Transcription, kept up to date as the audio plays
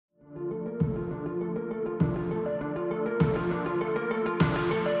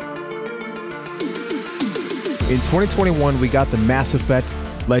In 2021, we got the Mass Effect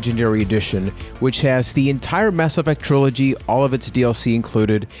Legendary Edition, which has the entire Mass Effect trilogy, all of its DLC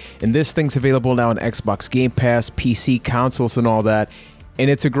included, and this thing's available now on Xbox Game Pass, PC, consoles, and all that. And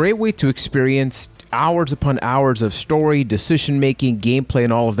it's a great way to experience hours upon hours of story, decision-making, gameplay,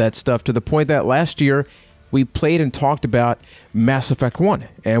 and all of that stuff, to the point that last year, we played and talked about Mass Effect 1,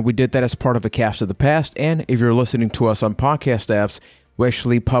 and we did that as part of a Cast of the Past, and if you're listening to us on podcast apps, we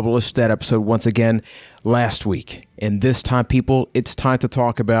actually published that episode once again last week. And this time, people, it's time to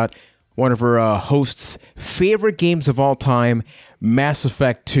talk about one of our hosts' favorite games of all time, Mass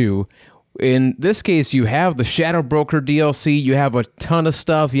Effect 2. In this case, you have the Shadow Broker DLC, you have a ton of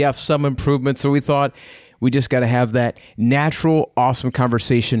stuff, you have some improvements, so we thought we just got to have that natural, awesome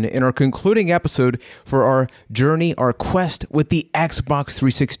conversation in our concluding episode for our journey, our quest with the Xbox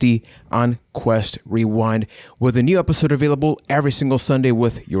 360 on Quest Rewind, with a new episode available every single Sunday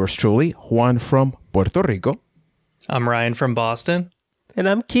with yours truly, Juan from Puerto Rico. I'm Ryan from Boston. And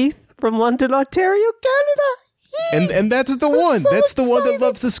I'm Keith from London, Ontario, Canada. And that's the one. That's the one that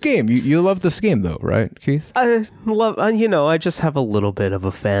loves this game. You love this game, though, right, Keith? I love, I just have a little bit of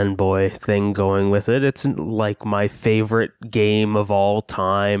a fanboy thing going with it. It's like my favorite game of all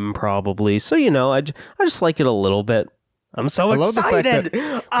time, probably. So, I just like it a little bit. I'm so excited.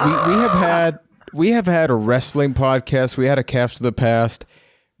 We have had a wrestling podcast. We had a Cast of the Past.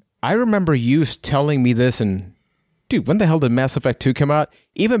 I remember you telling me this, and dude, when the hell did Mass Effect 2 come out?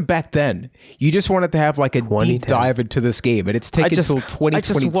 Even back then, you just wanted to have like a deep dive into this game, and it's taken until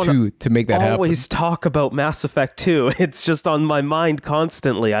 2022 to make that happen. I always talk about Mass Effect 2. It's just on my mind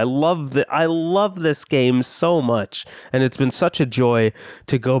constantly. I love this game so much, and it's been such a joy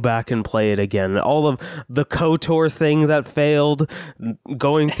to go back and play it again. All of the KOTOR thing that failed,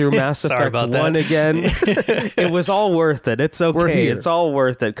 going through Mass Effect 1 again, it was all worth it. It's okay. It's all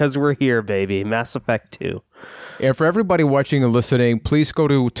worth it because we're here, baby. Mass Effect 2. And for everybody watching and listening, please go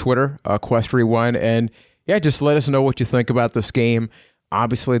to Twitter, Quest Rewind, and just let us know what you think about this game.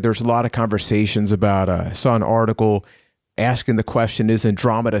 Obviously, there's a lot of conversations about, I saw an article asking the question, is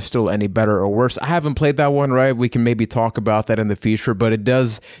Andromeda still any better or worse? I haven't played that one, right? We can maybe talk about that in the future, but it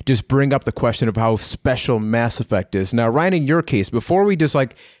does just bring up the question of how special Mass Effect is. Now, Ryan, in your case, before we just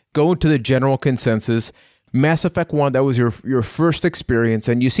go into the general consensus, Mass Effect 1, that was your first experience,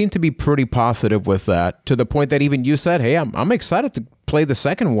 and you seem to be pretty positive with that, to the point that even you said, hey, I'm excited to play the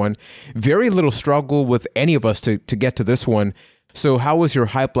second one. Very little struggle with any of us to get to this one. So how was your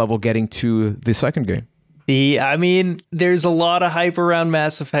hype level getting to the second game? There's a lot of hype around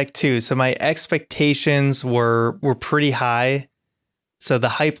Mass Effect 2, so my expectations were pretty high. So the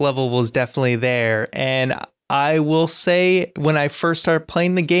hype level was definitely there. And I will say, when I first started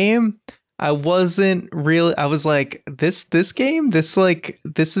playing the game, I was like, this game, this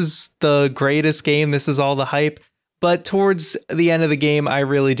is the greatest game. This is all the hype. But towards the end of the game, I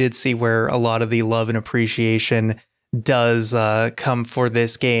really did see where a lot of the love and appreciation does come for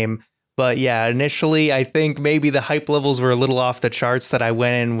this game. But yeah, initially, I think maybe the hype levels were a little off the charts, that I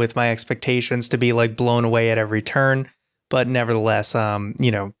went in with my expectations to be blown away at every turn. But nevertheless,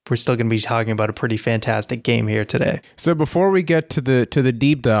 we're still going to be talking about a pretty fantastic game here today. So before we get to the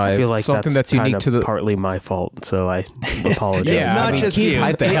deep dive, I feel like something that's unique to the partly my fault, so I apologize. It's not just you.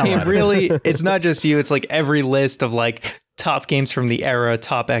 It's not just you. It's every list of top games from the era,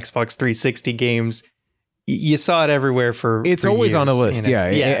 top Xbox 360 games. You saw it everywhere It's always years, on a list. Yeah.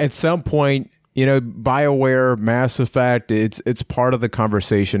 At some point, BioWare, Mass Effect, it's part of the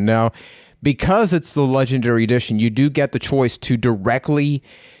conversation now. Because it's the Legendary Edition, you do get the choice to directly,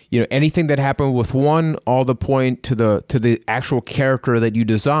 anything that happened with one, all the point to the actual character that you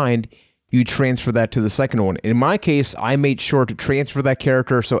designed, you transfer that to the second one. In my case, I made sure to transfer that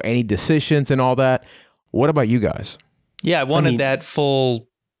character, so any decisions and all that. What about you guys? Yeah, I wanted that full,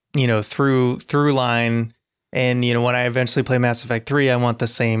 through line. And, when I eventually play Mass Effect 3, I want the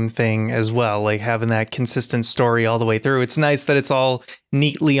same thing as well, having that consistent story all the way through. It's nice that it's all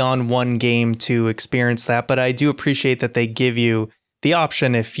neatly on one game to experience that, but I do appreciate that they give you the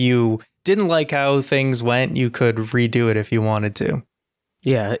option. If you didn't like how things went, you could redo it if you wanted to.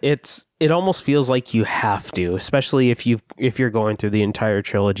 Yeah, it almost feels like you have to, especially if you're going through the entire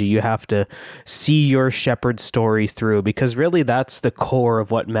trilogy, you have to see your Shepard story through, because really that's the core of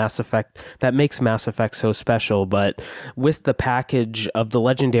what that makes Mass Effect so special. But with the package of the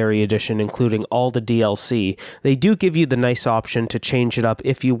Legendary Edition, including all the DLC, they do give you the nice option to change it up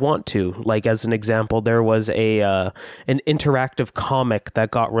if you want to. Like, as an example, there was an interactive comic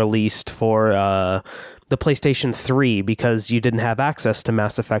that got released for the PlayStation 3 because you didn't have access to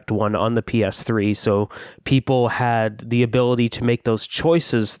Mass Effect 1 on on the PS3, so people had the ability to make those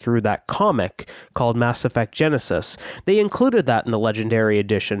choices through that comic called Mass Effect Genesis. They included that in the Legendary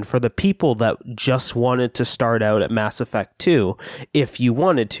Edition for the people that just wanted to start out at Mass Effect 2, if you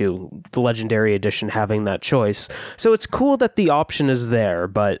wanted to, the Legendary Edition having that choice. So it's cool that the option is there,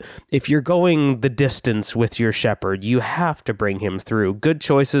 but if you're going the distance with your Shepard, you have to bring him through. Good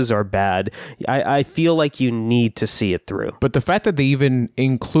choices are bad. I feel like you need to see it through. But the fact that they even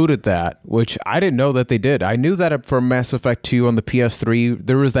included that, which I didn't know that they did. I knew that for Mass Effect 2 on the PS3,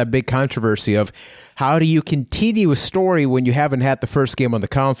 there was that big controversy of how do you continue a story when you haven't had the first game on the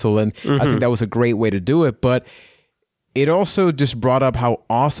console? And I think that was a great way to do it. But it also just brought up how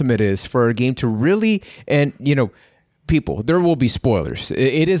awesome it is for a game to really, and people, there will be spoilers.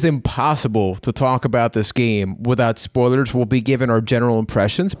 It is impossible to talk about this game without spoilers. We'll be given our general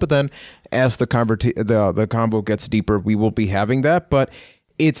impressions, but then as the combo gets deeper, we will be having that. But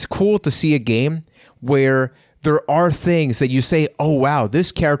it's cool to see a game where there are things that you say, oh, wow,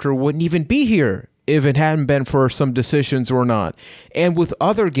 this character wouldn't even be here if it hadn't been for some decisions or not. And with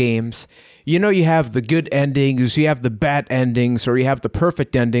other games, you have the good endings, you have the bad endings, or you have the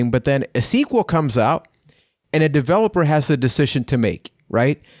perfect ending, but then a sequel comes out, and a developer has a decision to make,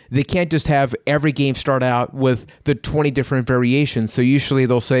 right? They can't just have every game start out with the 20 different variations. So usually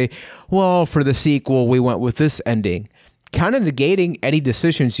they'll say, well, for the sequel, we went with this ending, kind of negating any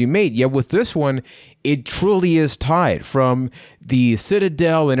decisions you made. Yet with this one, it truly is tied from the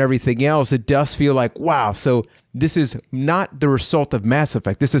Citadel and everything else. It does feel like, wow, so this is not the result of Mass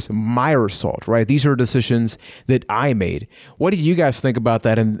Effect. This is my result, right? These are decisions that I made. What do you guys think about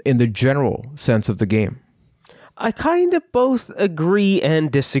that in the general sense of the game? I kind of both agree and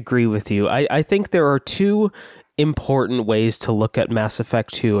disagree with you. I think there are two important ways to look at Mass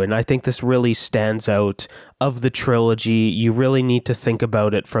Effect 2, and I think this really stands out of the trilogy. You really need to think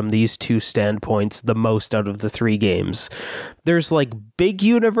about it from these two standpoints the most out of the three games. There's like big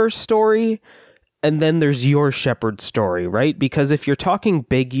universe story, and then there's your Shepard story, right? Because if you're talking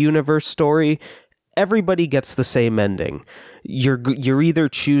big universe story, everybody gets the same ending. You're either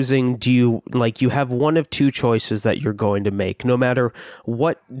choosing, you have one of two choices that you're going to make. No matter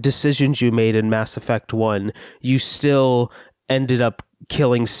what decisions you made in Mass Effect 1, you still ended up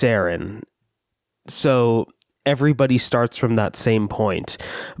killing Saren. So everybody starts from that same point.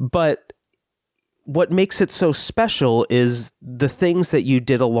 But what makes it so special is the things that you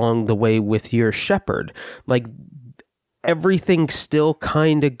did along the way with your Shepard. Like, everything still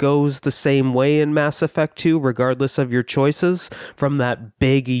kind of goes the same way in Mass Effect 2, regardless of your choices from that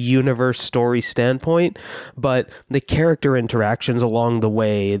big universe story standpoint. But the character interactions along the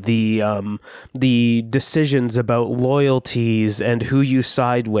way, the decisions about loyalties and who you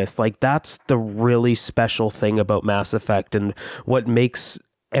side with, like, that's the really special thing about Mass Effect and what makes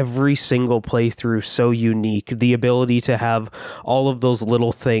every single playthrough so unique. The ability to have all of those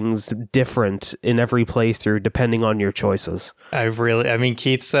little things different in every playthrough depending on your choices.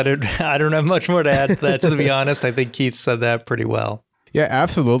 Keith said it. I don't have much more to add to that, to be honest. I think Keith said that pretty well. Yeah,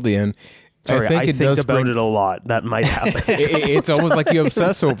 absolutely. And sorry, I think about it a lot. That might happen. It's almost like you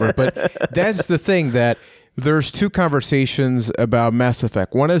obsess over it. But that's the thing, that there's two conversations about Mass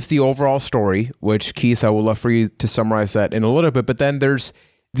Effect. One is the overall story, which, Keith, I would love for you to summarize that in a little bit. But then there's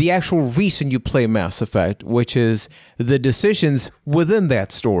the actual reason you play Mass Effect, which is the decisions within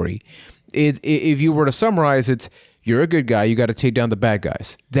that story. If you were to summarize, it's you're a good guy, you got to take down the bad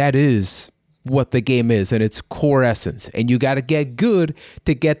guys. That is what the game is in its core essence. And you got to get good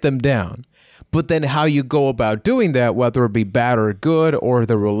to get them down. But then how you go about doing that, whether it be bad or good, or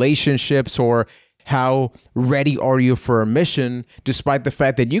the relationships, or how ready are you for a mission, despite the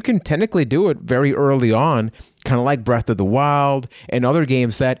fact that you can technically do it very early on, kind of like Breath of the Wild and other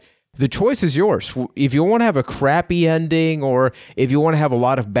games, that the choice is yours. If you want to have a crappy ending, or if you want to have a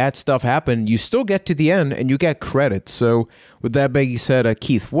lot of bad stuff happen, you still get to the end and you get credit. So with that being said,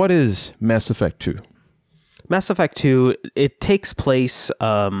 Keith, what is Mass Effect 2? Mass Effect 2, it takes place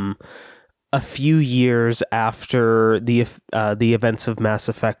a few years after the events of Mass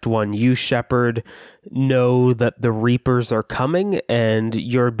Effect 1. You, Shepard, know that the Reapers are coming, and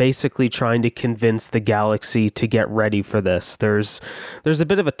you're basically trying to convince the galaxy to get ready for this. There's a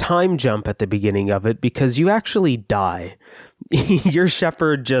bit of a time jump at the beginning of it, because you actually die. Your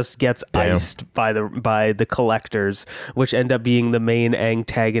Shepard just gets iced by the collectors, which end up being the main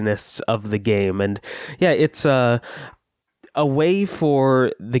antagonists of the game. And yeah, it's a way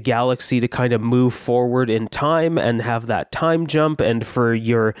for the galaxy to kind of move forward in time and have that time jump, and for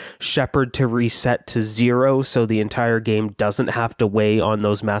your Shepard to reset to 0 so the entire game doesn't have to weigh on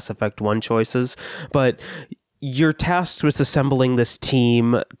those Mass Effect 1 choices. But you're tasked with assembling this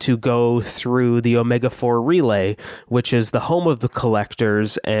team to go through the Omega 4 relay, which is the home of the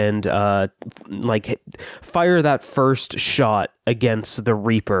collectors, and fire that first shot against the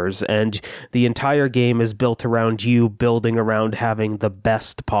Reapers. And the entire game is built around you building around having the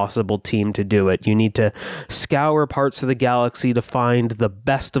best possible team to do it. You need to scour parts of the galaxy to find the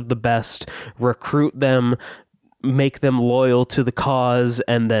best of the best, recruit them, make them loyal to the cause,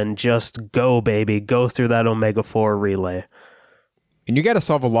 and then just go, baby. Go through that Omega 4 relay. And you got to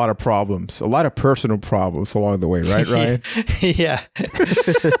solve a lot of problems, a lot of personal problems along the way, right, Ryan? Yeah.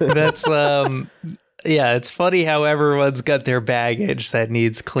 That's, it's funny how everyone's got their baggage that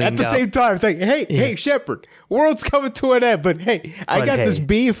needs cleaned up. At the same time, it's like, hey, Shepard, world's coming to an end, but I got this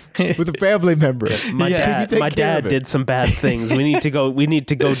beef with a family member. My dad did some bad things. We need to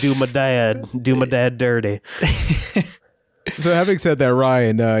go do my dad dirty. So having said that,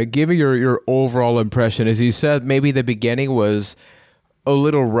 Ryan, give me your overall impression. As you said, maybe the beginning was a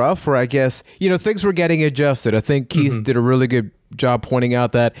little rough, or I guess, things were getting adjusted. I think Keith did a really good job pointing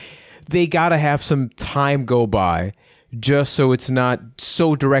out that they got to have some time go by just so it's not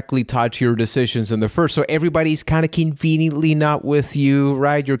so directly tied to your decisions in the first. So everybody's kind of conveniently not with you,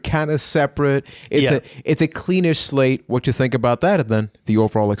 right? You're kind of separate. It's a cleanish slate. What you think about that, and then the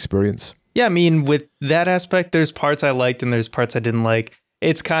overall experience? Yeah, I mean, with that aspect, there's parts I liked and there's parts I didn't like.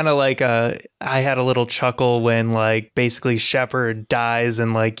 It's kind of like I had a little chuckle when basically Shepard dies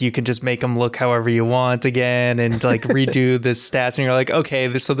and you can just make him look however you want again and redo the stats, and you're like, okay,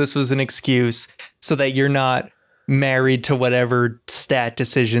 this was an excuse so that you're not married to whatever stat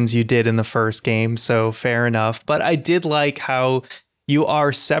decisions you did in the first game. So fair enough. But I did like how you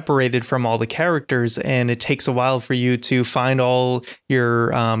are separated from all the characters, and it takes a while for you to find all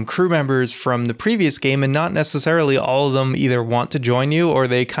your crew members from the previous game, and not necessarily all of them either want to join you or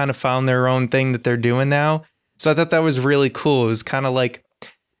they kind of found their own thing that they're doing now. So I thought that was really cool. It was kind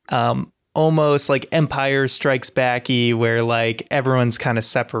of almost like Empire Strikes Back-y, where everyone's kind of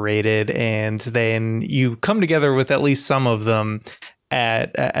separated, and then you come together with at least some of them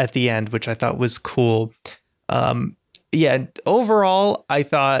at the end, which I thought was cool. Yeah, overall, I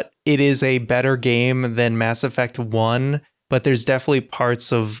thought it is a better game than Mass Effect 1, but there's definitely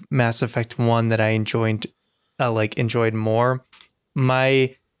parts of Mass Effect 1 that I enjoyed more.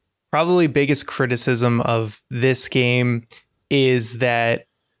 My probably biggest criticism of this game is that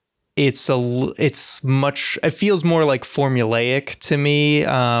it feels more like formulaic to me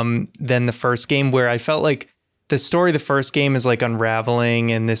than the first game, where I felt like the story of the first game is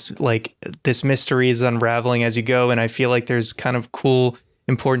unraveling, and this mystery is unraveling as you go. And I feel like there's kind of cool,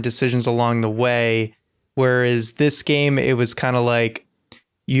 important decisions along the way. Whereas this game, it was kind of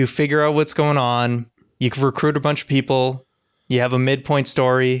you figure out what's going on, you can recruit a bunch of people, you have a midpoint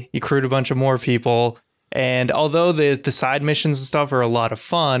story, you recruit a bunch of more people. And although the side missions and stuff are a lot of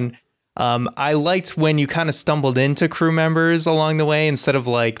fun, I liked when you kind of stumbled into crew members along the way, instead of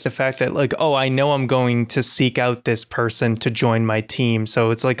the fact that oh, I know I'm going to seek out this person to join my team.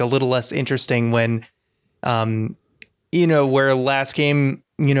 So it's a little less interesting when, where last game,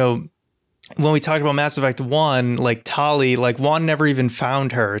 when we talked about Mass Effect 1, Tali, Juan never even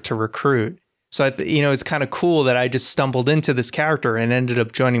found her to recruit. So, it's kind of cool that I just stumbled into this character and ended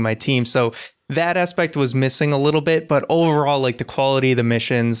up joining my team. So that aspect was missing a little bit, but overall, the quality of the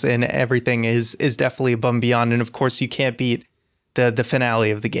missions and everything is definitely above and beyond. And of course, you can't beat the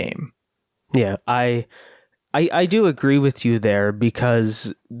finale of the game. Yeah, I do agree with you there,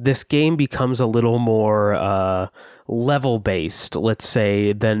 because this game becomes a little more level based, let's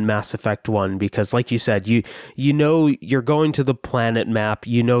say, than Mass Effect 1, because like you said, you you're going to the planet map,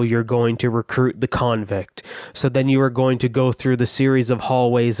 you're going to recruit the convict, so then you are going to go through the series of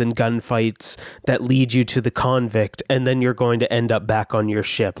hallways and gunfights that lead you to the convict, and then you're going to end up back on your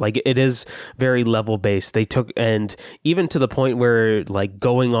ship. It is very level based. They took, and even to the point where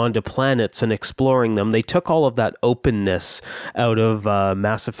going on to planets and exploring them, they took all of that openness out of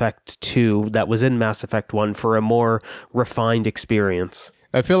Mass Effect 2 that was in Mass Effect 1 for a more refined experience.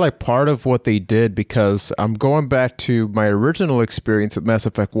 I feel like part of what they did, because I'm going back to my original experience with Mass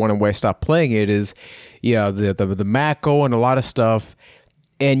Effect 1 and why I stopped playing it, is the Mako and a lot of stuff,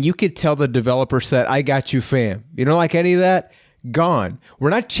 and you could tell the developer said, I got you, fam. You don't like any of that? Gone. We're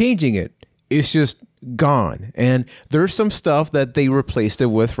not changing it. It's just gone. And there's some stuff that they replaced it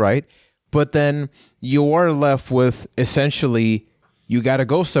with, right? But then you are left with, essentially, you got to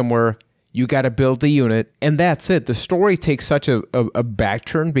go somewhere, you got to build the unit, and that's it. The story takes such a back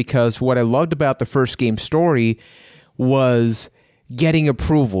turn, because what I loved about the first game story was getting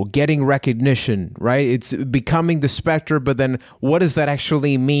approval, getting recognition, right? It's becoming the Spectre, but then what does that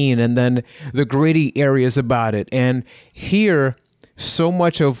actually mean? And then the gritty areas about it. And here, so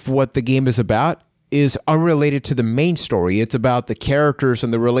much of what the game is about is unrelated to the main story. It's about the characters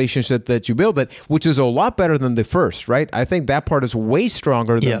and the relationship that you build, which is a lot better than the first, right? I think that part is way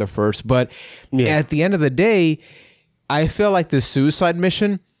stronger than the first. But at the end of the day, I feel like the suicide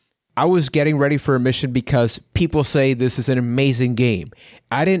mission, I was getting ready for a mission because people say this is an amazing game.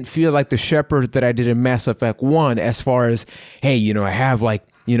 I didn't feel like the Shepard that I did in Mass Effect 1 as far as, hey, I have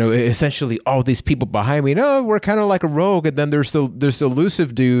essentially all these people behind me. No, we're kind of like a rogue. And then there's the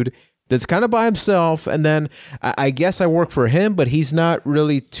elusive dude that's kind of by himself. And then I guess I work for him, but he's not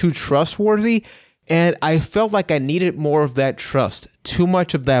really too trustworthy. And I felt like I needed more of that trust. Too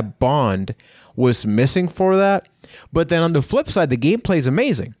much of that bond was missing for that. But then on the flip side, the gameplay is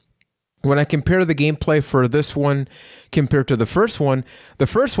amazing. When I compare the gameplay for this one compared to the first one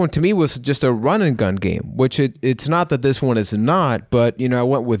to me was just a run and gun game, which it's not that this one is not, but I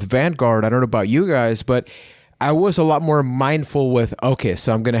went with Vanguard. I don't know about you guys, but I was a lot more mindful with, okay,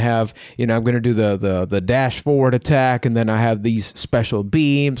 so I'm going to have, I'm going to do the dash forward attack, and then I have these special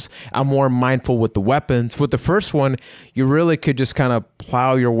beams. I'm more mindful with the weapons. With the first one, you really could just kind of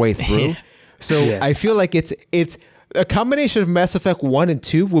plow your way through. So I feel like it's a combination of Mass Effect 1 and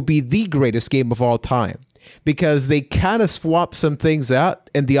 2 will be the greatest game of all time because they kind of swap some things out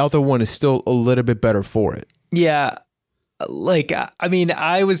and the other one is still a little bit better for it. Yeah.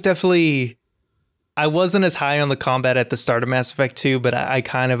 I wasn't as high on the combat at the start of Mass Effect 2, but I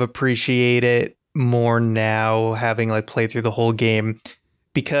kind of appreciate it more now having played through the whole game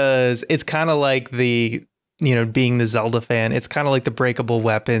because it's kind of like being the Zelda fan, it's kind of like the breakable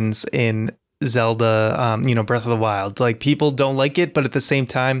weapons in Zelda, Breath of the Wild. People don't like it, but at the same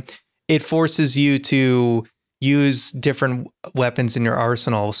time, it forces you to use different weapons in your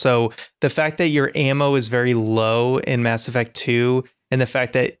arsenal. So the fact that your ammo is very low in Mass Effect 2, and the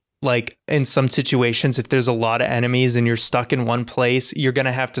fact that in some situations, if there's a lot of enemies and you're stuck in one place, you're going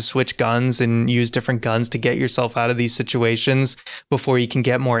to have to switch guns and use different guns to get yourself out of these situations before you can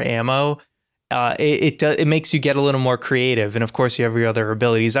get more ammo. It makes you get a little more creative. And of course, you have your other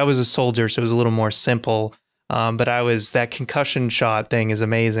abilities. I was a soldier, so it was a little more simple. But that concussion shot thing is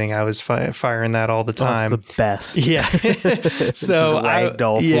amazing. I was firing that all the time. That's the best. Yeah. So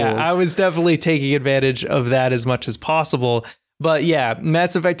I was definitely taking advantage of that as much as possible. But yeah,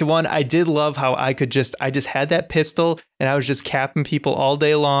 Mass Effect 1, I did love how I just had that pistol and I was just capping people all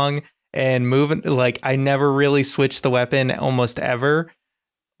day long and moving. I never really switched the weapon almost ever.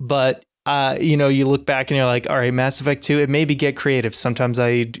 But you look back and you're like, all right, Mass Effect 2, it made me get creative. Sometimes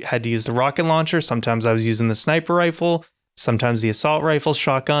I had to use the rocket launcher. Sometimes I was using the sniper rifle. Sometimes the assault rifle,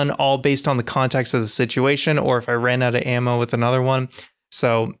 shotgun, all based on the context of the situation, or if I ran out of ammo with another one.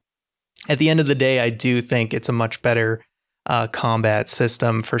 So at the end of the day, I do think it's a much better combat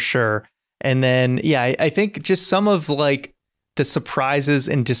system for sure. And then, I think just some of the surprises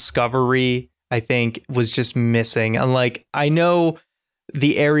and discovery, I think was just missing. And I know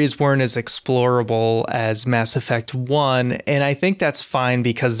the areas weren't as explorable as Mass Effect 1. And I think that's fine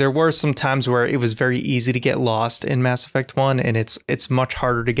because there were some times where it was very easy to get lost in Mass Effect 1. And it's much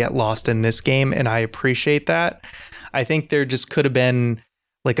harder to get lost in this game. And I appreciate that. I think there just could have been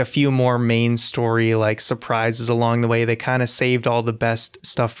a few more main story surprises along the way. They kind of saved all the best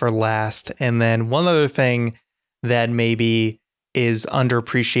stuff for last. And then one other thing that maybe is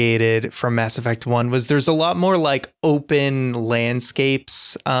underappreciated from Mass Effect 1 was there's a lot more open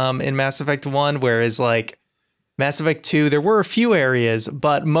landscapes in Mass Effect 1, whereas Mass Effect 2, there were a few areas,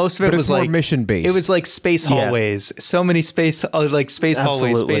 but most of it was more mission based. It was space hallways. So many space hallways,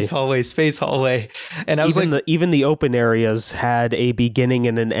 space hallway. And I was even the open areas had a beginning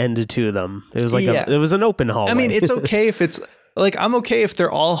and an end to them. It was it was an open hallway. I mean, it's okay if it's I'm okay if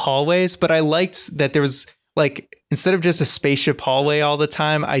they're all hallways, but I liked that there was instead of just a spaceship hallway all the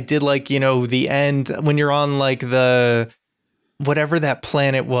time, I did the end when you're on the whatever that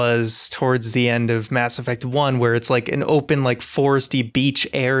planet was towards the end of Mass Effect 1, where it's an open foresty beach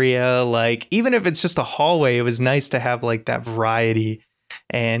area. Even if it's just a hallway, it was nice to have that variety.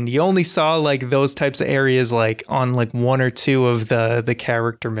 And you only saw those types of areas on one or two of the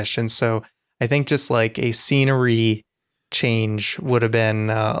character missions. So I think just a scenery change would have been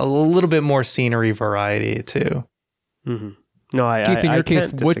a little bit more scenery variety too. Mm-hmm. No, Keith, in your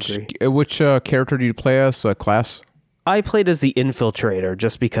case, which character do you play as? Class? I played as the Infiltrator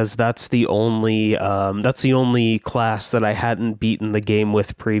just because that's the only class that I hadn't beaten the game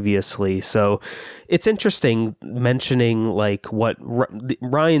with previously. So it's interesting mentioning what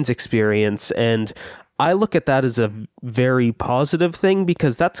Ryan's experience, and I look at that as a very positive thing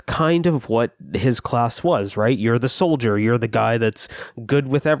because that's kind of what his class was, right? You're the soldier, you're the guy that's good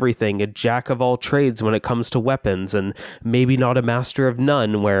with everything, a jack of all trades when it comes to weapons, and maybe not a master of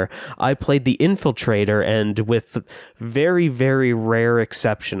none, where I played the infiltrator, and with very, very rare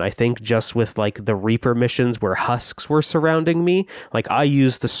exception, I think just with like the Reaper missions where husks were surrounding me, like I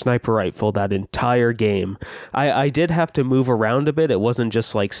used the sniper rifle that entire game. I did have to move around a bit. It wasn't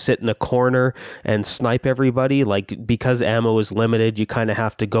just like sit in a corner and snipe everybody. Like, because ammo is limited, you kind of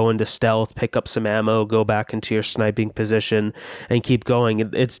have to go into stealth, pick up some ammo, go back into your sniping position, and keep going.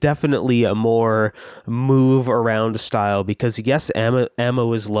 It's definitely a more move around style because yes,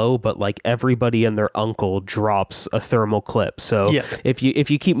 ammo is low, but like everybody and their uncle drops a thermal clip. So if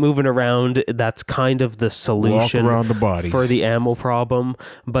you keep moving around, that's kind of the solution. Walk around the bodies for the ammo problem.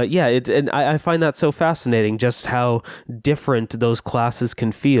 But yeah, and I find that so fascinating, just how different those classes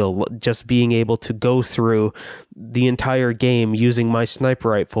can feel. Just being able to go through the entire game using my sniper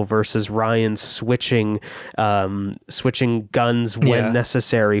rifle versus Ryan switching guns when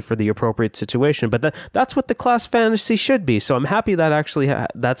necessary for the appropriate situation. But that's what the class fantasy should be. So I'm happy that actually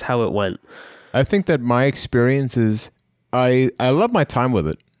that's how it went. I think that my experience is I love my time with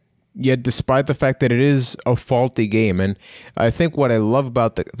it. Yet, despite the fact that it is a faulty game, and I think what I love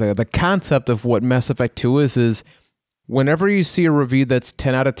about the concept of what Mass Effect 2 is whenever you see a review that's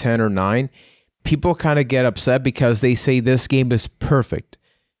 10 out of 10 or 9, people kind of get upset because they say this game is perfect.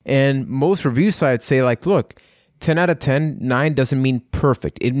 And most review sites say, like, look, 10 out of 10, 9 doesn't mean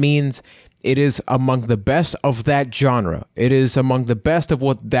perfect. It means it is among the best of that genre. It is among the best of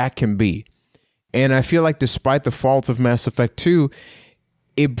what that can be. And I feel like despite the faults of Mass Effect 2,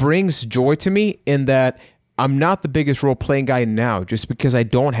 it brings joy to me in that I'm not the biggest role-playing guy now just because I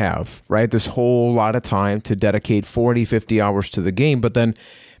don't have, right, this whole lot of time to dedicate 40, 50 hours to the game. But then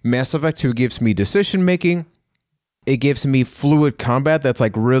Mass Effect 2 gives me decision-making. It gives me fluid combat that's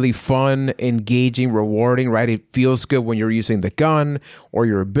like really fun, engaging, rewarding, right? It feels good when you're using the gun or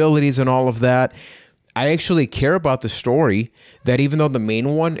your abilities and all of that. I actually care about the story, that even though the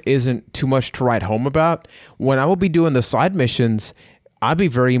main one isn't too much to write home about, when I will be doing the side missions, I'd be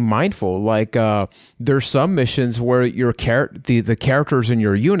very mindful. Like there's some missions where your the characters in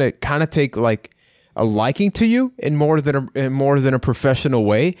your unit kind of take like a liking to you in more than a professional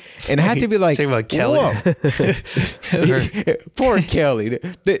way, and I had to be like, talking about Kelly. Poor Kelly.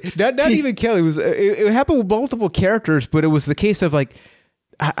 Not even Kelly. It happened with multiple characters, but it was the case of like,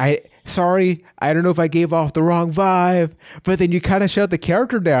 sorry, I don't know if I gave off the wrong vibe, but then you kind of shut the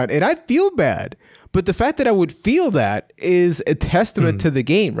character down, and I feel bad. But the fact that I would feel that is a testament to the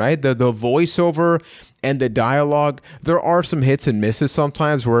game, right? The voiceover and the dialogue. There are some hits and misses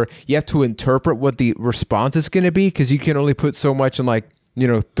sometimes where you have to interpret what the response is going to be because you can only put so much in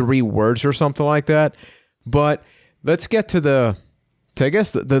 3 words or something like that. But let's get to I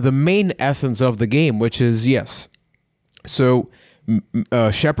guess the main essence of the game, which is yes. So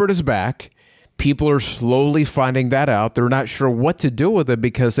Shepard is back. People are slowly finding that out. They're not sure what to do with it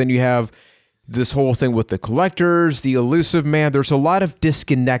because then you have this whole thing with the collectors, the elusive man. There's a lot of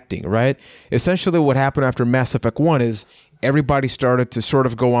disconnecting, right? Essentially what happened after Mass Effect 1 is everybody started to sort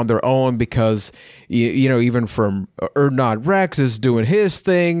of go on their own because, even from Ernod Rex is doing his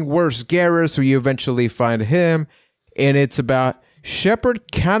thing. Where's Garrus? So you eventually find him. And it's about Shepard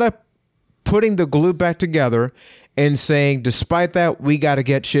kind of putting the glue back together and saying, despite that, we got to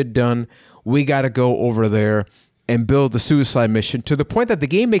get shit done. We got to go over there and build the suicide mission, to the point that the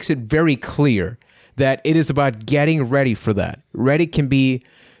game makes it very clear that it is about getting ready for that. Ready can be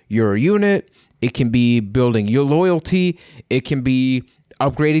your unit. It can be building your loyalty. It can be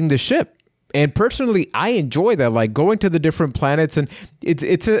upgrading the ship. And personally, I enjoy that, like going to the different planets. And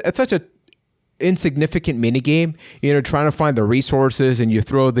it's such a insignificant mini game, trying to find the resources, and you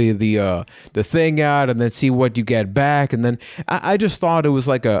throw the thing out and then see what you get back. And then I just thought it was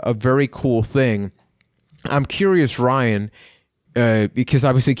like a very cool thing. I'm curious, Ryan, because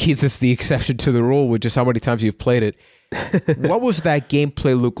obviously Keith is the exception to the rule with just how many times you've played it. What was that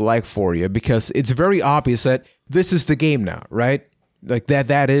gameplay look like for you? Because it's very obvious that this is the game now, right? Like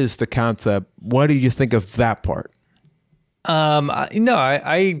that is the concept. What do you think of that part?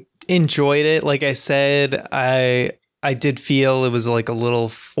 I enjoyed it. Like I said, I did feel it was like a little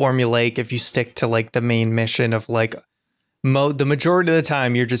formulaic if you stick to like the main mission of like the majority of the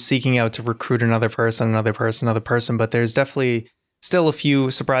time you're just seeking out to recruit another person, but there's definitely still a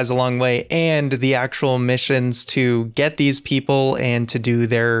few surprises along the way, and the actual missions to get these people and to do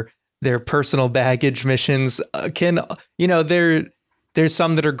their personal baggage missions there's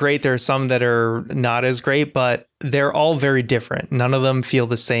some that are great, there are some that are not as great, but they're all very different. None of them feel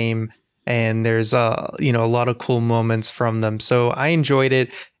the same. and there's a lot of cool moments from them. So I enjoyed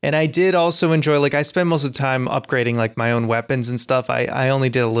it. And I did also enjoy, like, I spent most of the time upgrading like my own weapons and stuff. I only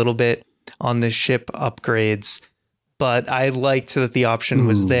did a little bit on the ship upgrades, but I liked that the option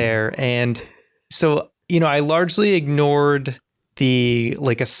was there. And so, I largely ignored the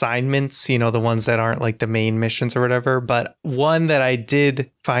like assignments, the ones that aren't like the main missions or whatever. But one that I did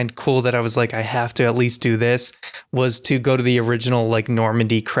find cool that I was like, I have to at least do this, was to go to the original like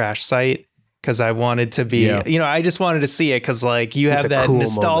Normandy crash site. Because I wanted to be, I just wanted to see it because like you have that cool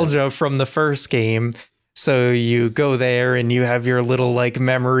nostalgia from the first game. So you go there and you have your little like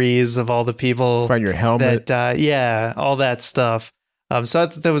memories of all the people. Find your helmet. All that stuff. So I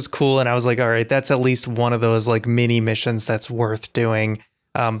thought that was cool. And I was like, all right, that's at least one of those like mini missions that's worth doing.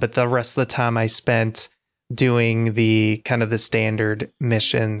 But the rest of the time I spent doing the kind of the standard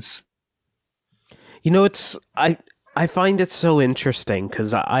missions. I find it so interesting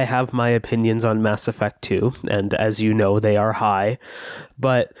because I have my opinions on Mass Effect 2, and as you know, they are high.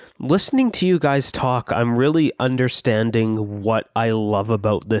 But listening to you guys talk, I'm really understanding what I love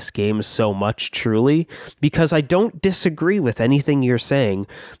about this game so much, truly, because I don't disagree with anything you're saying.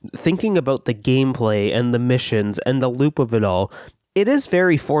 Thinking about the gameplay and the missions and the loop of it all, it is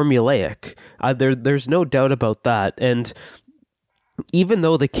very formulaic. There's no doubt about that. And even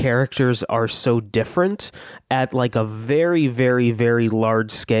though the characters are so different at like a very, very, very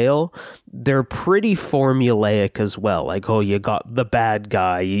large scale, they're pretty formulaic as well. Like, oh, you got the bad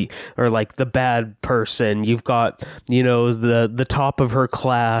guy or like the bad person. You've got, the top of her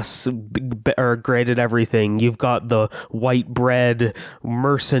class or graded everything. You've got the white bread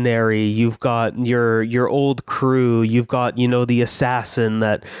mercenary. You've got your old crew. You've got, the assassin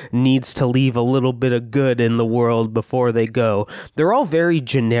that needs to leave a little bit of good in the world before they go. They're all very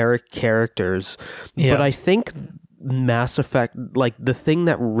generic characters, but I think Mass Effect, like the thing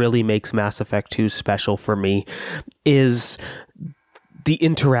that really makes Mass Effect 2 special for me is the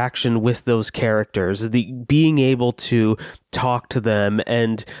interaction with those characters, the being able to talk to them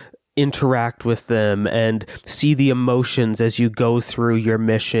and interact with them and see the emotions as you go through your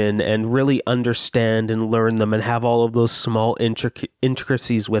mission and really understand and learn them and have all of those small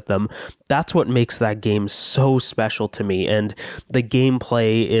intricacies with them. That's what makes that game so special to me. And the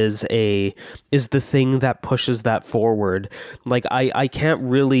gameplay is the thing that pushes that forward. Like I can't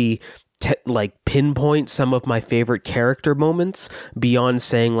really pinpoint some of my favorite character moments beyond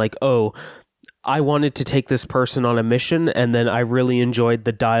saying like, oh, I wanted to take this person on a mission, and then I really enjoyed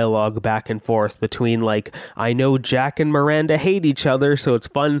the dialogue back and forth between, like, I know Jack and Miranda hate each other, so it's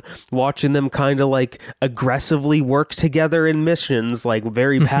fun watching them kind of, like, aggressively work together in missions, like,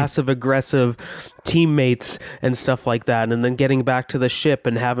 very passive-aggressive teammates and stuff like that, and then getting back to the ship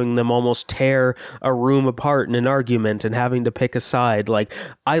and having them almost tear a room apart in an argument and having to pick a side. Like,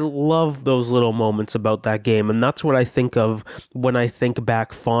 I love those little moments about that game, and that's what I think of when I think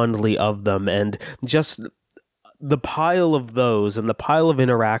back fondly of them, and just the pile of those and the pile of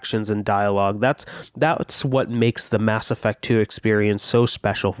interactions and dialogue, that's what makes the Mass Effect 2 experience so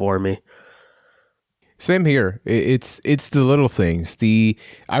special for me. Same here. It's the little things.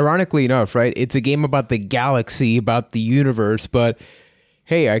 Ironically enough, right? It's a game about the galaxy, about the universe, but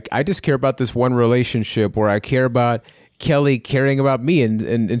hey, I just care about this one relationship where I care about Kelly caring about me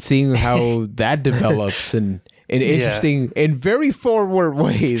and seeing how that develops in interesting and very forward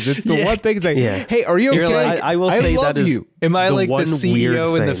ways. It's the one thing that, hey, are you okay? Like, I will say love that you. Am I like the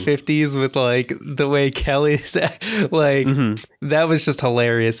CEO in the 50s with like the way Kelly's like, that was just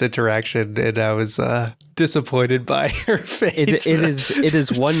hilarious interaction, and I was disappointed by her fate. It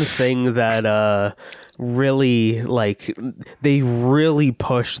is one thing that really, like, they really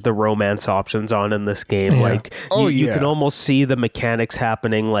push the romance options on in this game. Like, you can almost see the mechanics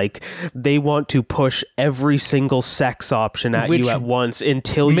happening. Like, they want to push every single sex option at you at once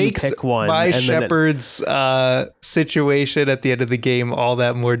until you pick one. My Shepard's situation at the end of the game all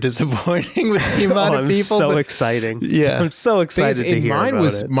that more disappointing with the amount of people. So exciting. Yeah. I'm so excited to hear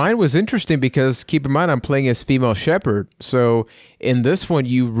about it. Mine was interesting because, keep in mind, I'm playing as female Shepard. So in this one,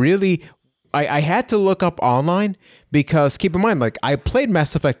 you really... I had to look up online because, keep in mind, like, I played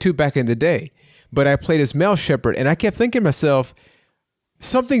Mass Effect 2 back in the day, but I played as male Shepard, and I kept thinking to myself,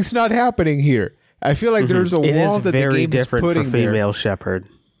 something's not happening here. I feel like there's a wall that the game is putting for female Shepard.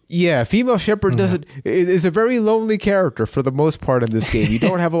 Yeah, female Shepard is a very lonely character for the most part in this game. You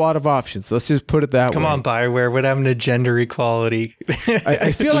don't have a lot of options. Let's just put it that way. Come on, BioWare. What happened to gender equality?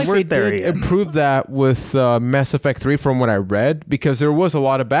 I feel like they did improve that with Mass Effect 3 from what I read, because there was a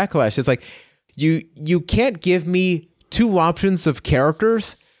lot of backlash. It's like, you can't give me two options of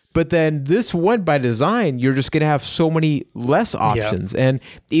characters, But then this one, by design, you're just going to have so many less options. And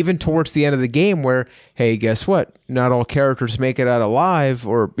even towards the end of the game where, hey, guess what? Not all characters make it out alive,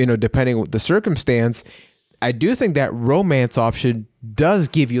 or, depending on the circumstance, I do think that romance option does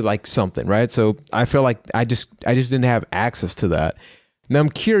give you like something, right? So I feel like I just didn't have access to that. Now I'm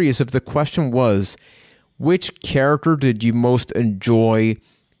curious if the question was, which character did you most enjoy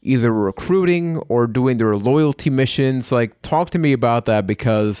either recruiting or doing their loyalty missions? Like, talk to me about that,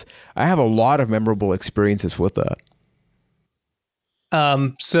 because I have a lot of memorable experiences with that.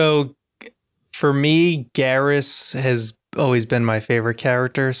 So for me, Garrus has always been my favorite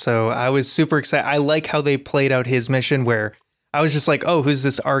character. So I was super excited. I like how they played out his mission, where I was just like, oh, who's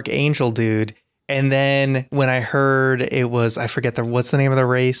this Archangel dude? And then when I heard it was, I forget what's the name of the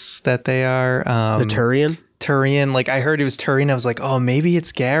race that they are? The Turian? Turian. Like, I heard it was Turian. I was like, oh, maybe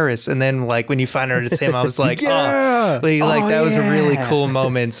it's Garrus. And then like when you find out it's him, I was like, that was a really cool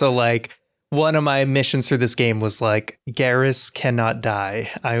moment. So like one of my missions through this game was like, Garrus cannot die.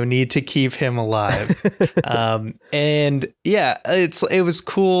 I need to keep him alive. And yeah, it was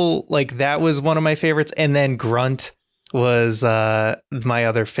cool. Like, that was one of my favorites. And then Grunt was my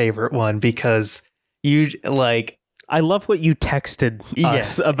other favorite one, because I love what you texted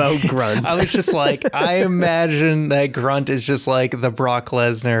us about Grunt. I was just like, I imagine that Grunt is just like the Brock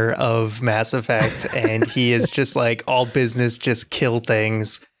Lesnar of Mass Effect, and he is just like all business, just kill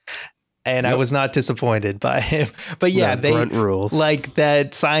things. And I was not disappointed by him. But yeah, Grunt rules. Like,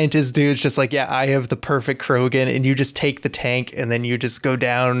 that scientist dude's just like, yeah, I have the perfect Krogan, and you just take the tank and then you just go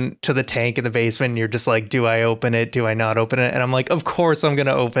down to the tank in the basement and you're just like, do I open it? Do I not open it? And I'm like, of course I'm going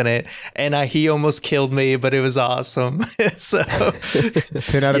to open it. And he almost killed me, but it was awesome. So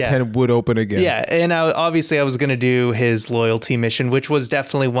 10 out of 10 would open again. Yeah. And obviously I was going to do his loyalty mission, which was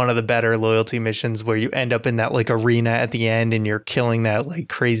definitely one of the better loyalty missions, where you end up in that like arena at the end and you're killing that like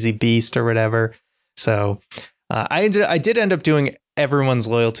crazy beast or whatever. So I did end up doing everyone's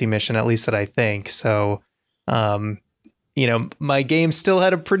loyalty mission, at least that I think. So my game still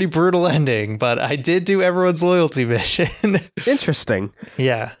had a pretty brutal ending, but I did do everyone's loyalty mission. Interesting.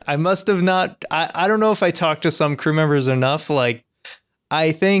 Yeah, I must have not. I don't know if I talked to some crew members enough. Like,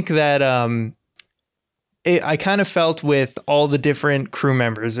 I think that I kind of felt with all the different crew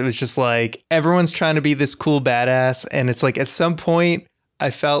members, it was just like everyone's trying to be this cool badass, and it's like at some point I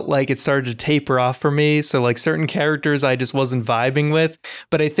felt like it started to taper off for me. So like certain characters I just wasn't vibing with,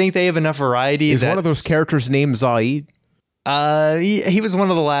 but I think they have enough variety. Is one of those characters named Zaid? He was one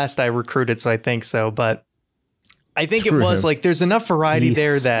of the last I recruited, so I think so. But I think it was like there's enough variety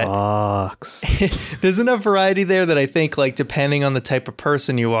there that there's enough variety there that I think, like, depending on the type of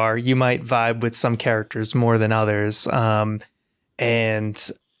person you are, you might vibe with some characters more than others.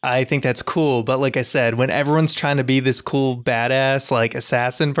 And I think that's cool. But like I said, when everyone's trying to be this cool badass like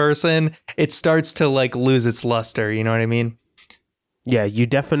assassin person, it starts to like lose its luster. You know what I mean? Yeah, you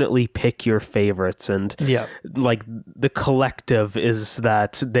definitely pick your favorites, and like the collective is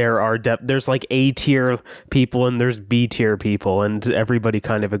that there's like A tier people and there's B tier people, and everybody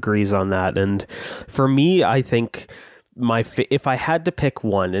kind of agrees on that. And for me, I think if I had to pick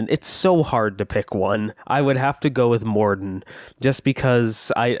one, and it's so hard to pick one, I would have to go with Mordin, just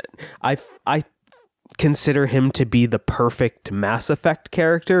because I consider him to be the perfect Mass Effect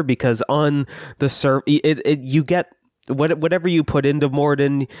character, because on the you get whatever you put into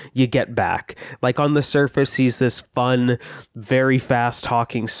Mordin, you get back. Like, on the surface, he's this fun, very fast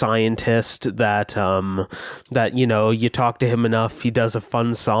talking scientist that you talk to him enough, he does a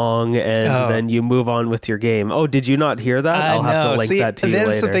fun song, and then you move on with your game. Oh, did you not hear that? I'll have to link that to you later.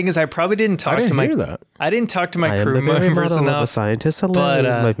 That's the thing, is I probably didn't talk to my crew members enough. Scientist, but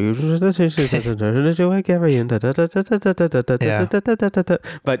yeah, that's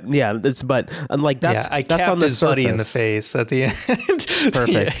on the his surface. Buddy in the face at the end.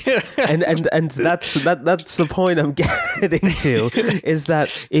 Perfect. And that's the point I'm getting to, is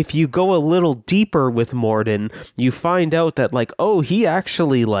that if you go a little deeper with Mordin, you find out that, like, oh, he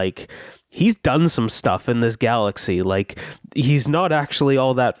actually, like, he's done some stuff in this galaxy. Like, he's not actually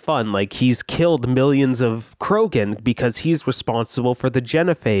all that fun. Like, he's killed millions of Krogan because he's responsible for the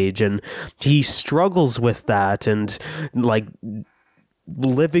genophage, and he struggles with that, and like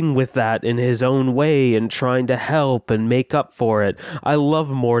living with that in his own way and trying to help and make up for it. I love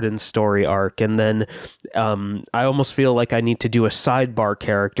Mordin's story arc. And then I almost feel like I need to do a sidebar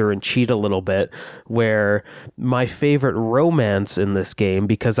character and cheat a little bit, where my favorite romance in this game,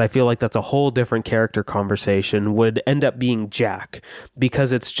 because I feel like that's a whole different character conversation, would end up being Jack,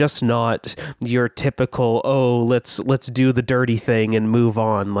 because it's just not your typical, oh, let's do the dirty thing and move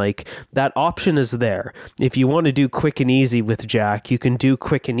on. Like, that option is there. If you want to do quick and easy with Jack, you can can do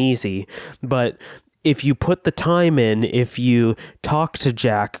quick and easy. But if you put the time in, if you talk to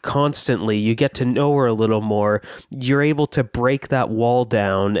Jack constantly, you get to know her a little more, you're able to break that wall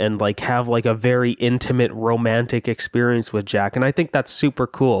down and like have like a very intimate romantic experience with Jack. And I think that's super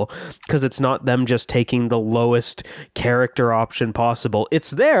cool because it's not them just taking the lowest character option possible. It's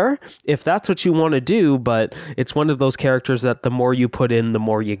there if that's what you want to do, but it's one of those characters that the more you put in, the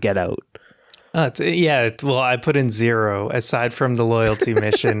more you get out. Well, I put in 0 aside from the loyalty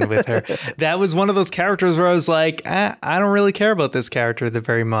mission with her. That was one of those characters where I was like, I don't really care about this character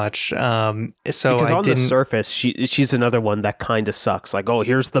very much. So because I on didn't. The surface, she's another one that kind of sucks. Like, oh,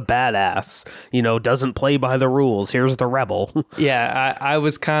 here's the badass, doesn't play by the rules. Here's the rebel. Yeah, I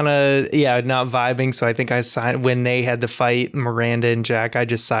was kind of not vibing. So I think I sided when they had to fight Miranda and Jack. I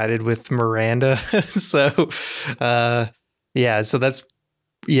just sided with Miranda. So that's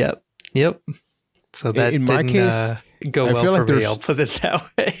Yep. So that in my case, go I well feel for like me. I'll put it that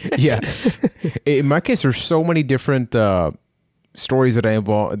way. Yeah. In my case, there's so many different stories that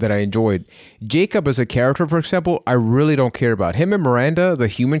I enjoyed. Jacob as a character, for example, I really don't care about. Him and Miranda, the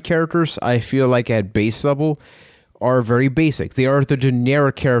human characters, I feel like at base level are very basic. They are the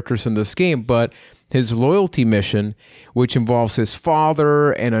generic characters in this game, but his loyalty mission, which involves his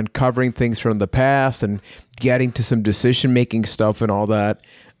father and uncovering things from the past and getting to some decision-making stuff and all that,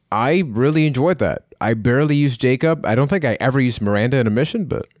 I really enjoyed that. I barely used Jacob. I don't think I ever used Miranda in a mission,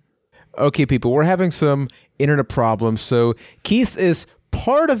 but... Okay, people, we're having some internet problems, so Keith is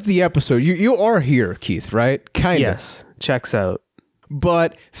part of the episode. You are here, Keith, right? Kind of. Yes, checks out.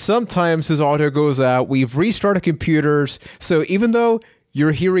 But sometimes his audio goes out. We've restarted computers, so even though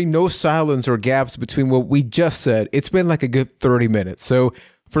you're hearing no silence or gaps between what we just said, it's been like a good 30 minutes. So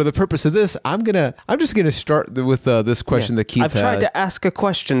for the purpose of this, I'm just gonna start with this question that Keith I've tried to ask a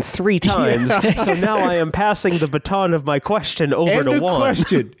question 3 times, so now I am passing the baton of my question over to Juan.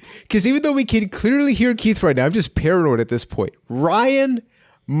 Question, because even though we can clearly hear Keith right now, I'm just paranoid at this point. Ryan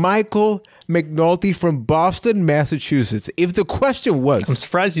Michael McNulty from Boston, Massachusetts. If the question was, I'm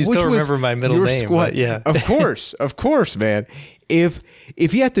surprised you still remember my middle name. But yeah, of course, man. If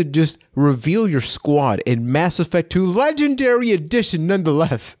you had to just reveal your squad in Mass Effect 2 Legendary Edition,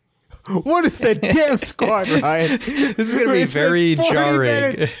 nonetheless, what is that damn squad, Ryan? This is going to be very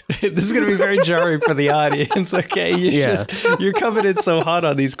jarring. This is going to be very jarring for the audience. Okay, you're coming in so hot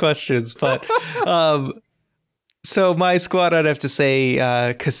on these questions, but so my squad, I'd have to say,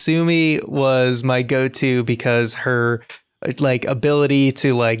 Kasumi was my go-to because her like ability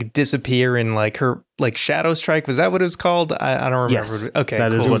to like disappear and like her like Shadow Strike, was that what it was called? I don't remember. Yes, okay,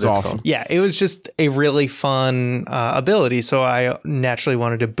 that cool. is what it's awesome. called. Yeah, it was just a really fun ability, so I naturally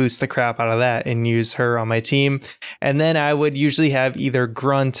wanted to boost the crap out of that and use her on my team. And then I would usually have either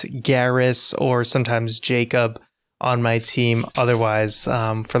Grunt, Garrus, or sometimes Jacob on my team. Otherwise,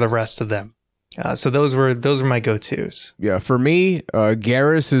 for the rest of them. So those were my go-tos. Yeah, for me,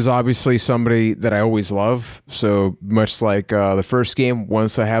 Garrus is obviously somebody that I always love. So much like the first game,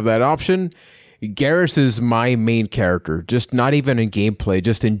 once I have that option, Garrus is my main character. Just not even in gameplay,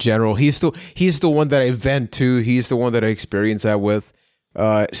 just in general. He's the one that I vent to. He's the one that I experience that with.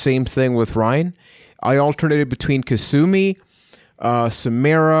 Same thing with Ryan. I alternated between Kasumi,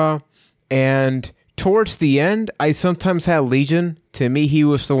 Samara, and towards the end, I sometimes had Legion. To me, he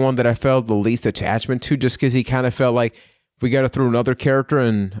was the one that I felt the least attachment to, just because he kind of felt like we got to throw another character,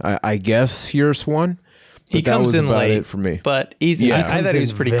 and I guess here's one. But he comes in late for me, but easy. Yeah. I thought he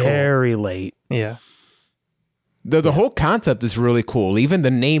was pretty very late. Yeah. The whole concept is really cool. Even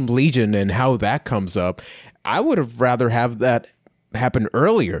the name Legion and how that comes up, I would have rather have that happen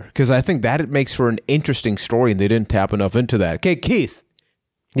earlier, because I think that it makes for an interesting story, and they didn't tap enough into that. Okay, Keith.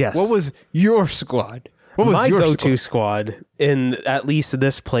 Yes. What was your squad? What was my your go-to squad in at least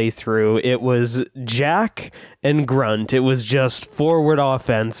this playthrough? It was Jack and Grunt. It was just forward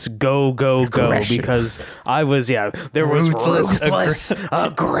offense, go, because I was, there was ruthless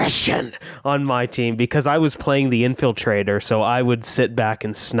aggression on my team because I was playing the infiltrator, so I would sit back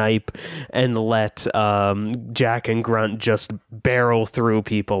and snipe and let Jack and Grunt just barrel through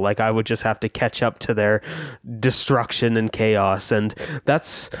people. Like, I would just have to catch up to their destruction and chaos, and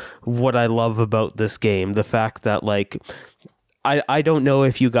that's what I love about this game. The fact that, like, I don't know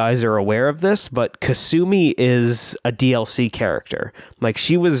if you guys are aware of this, but Kasumi is a DLC character. Like,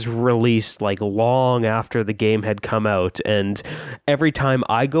 she was released like long after the game had come out, and every time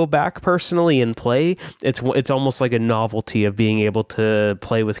I go back personally and play, it's almost like a novelty of being able to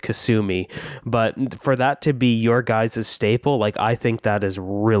play with Kasumi. But for that to be your guys' staple, like, I think that is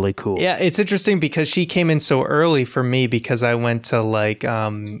really cool. Yeah, it's interesting because she came in so early for me because I went to like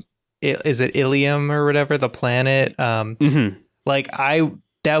is it Ilium or whatever, the planet? Like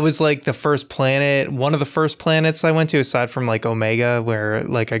that was like the first planet, one of the first planets I went to, aside from like Omega, where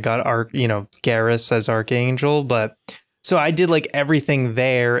like I got Garrus as Archangel. But so I did like everything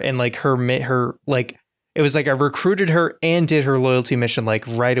there, and like her like it was like I recruited her and did her loyalty mission like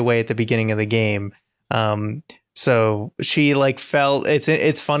right away at the beginning of the game. So she like felt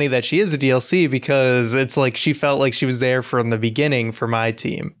it's funny that she is a DLC, because it's like she felt like she was there from the beginning for my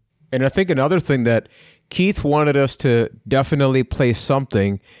team. And I think another thing that Keith wanted us to definitely play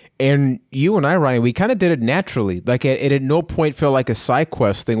something, and you and I, Ryan, we kind of did it naturally. Like it at no point felt like a side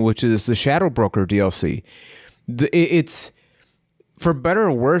quest thing, which is the Shadow Broker DLC. It's, for better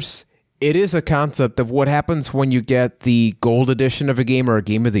or worse, it is a concept of what happens when you get the gold edition of a game or a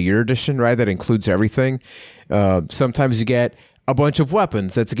Game of the Year edition, right? That includes everything. Sometimes you get a bunch of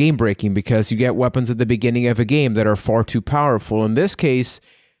weapons. That's game breaking, because you get weapons at the beginning of a game that are far too powerful. In this case,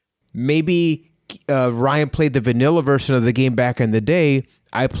 maybe Ryan played the vanilla version of the game back in the day.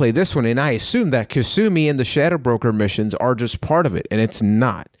 I play this one, and I assume that Kasumi and the Shadow Broker missions are just part of it, and it's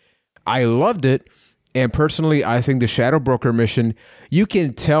not. I loved it. And personally, I think the Shadow Broker mission, you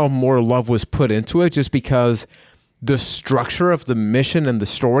can tell more love was put into it, just because the structure of the mission and the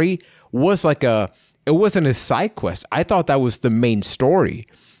story was like it wasn't a side quest. I thought that was the main story.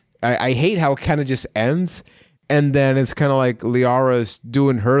 I hate how it kind of just ends, and then it's kind of like Liara's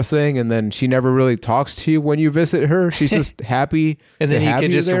doing her thing, and then she never really talks to you when you visit her. She's just happy. And then you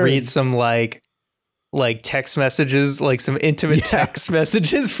can just there. read some like text messages, like some intimate text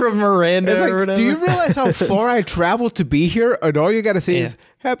messages from Miranda like, or whatever. Do you realize how far I traveled to be here? And all you got to say is,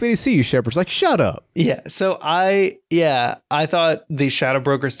 happy to see you, Shepard. It's like, shut up. Yeah. So I thought the Shadow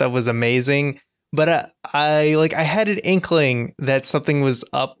Broker stuff was amazing, but I had an inkling that something was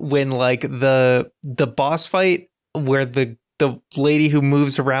up when like the boss fight where the lady who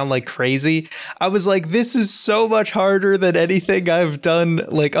moves around like crazy, I was like, this is so much harder than anything I've done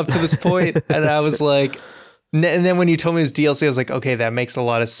like up to this point. And I was like, and then when you told me it was DLC, I was like, okay, that makes a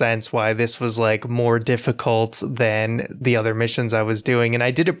lot of sense why this was like more difficult than the other missions I was doing. And I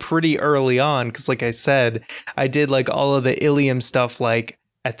did it pretty early on, because like I said, I did like all of the Ilium stuff like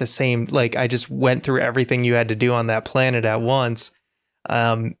at the same, like I just went through everything you had to do on that planet at once.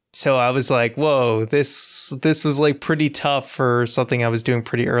 So I was like, whoa, this was like pretty tough for something I was doing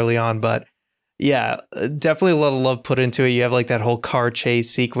pretty early on. But yeah, definitely a lot of love put into it. You have like that whole car chase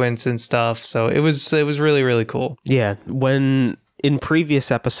sequence and stuff. So it was really, really cool. Yeah. When in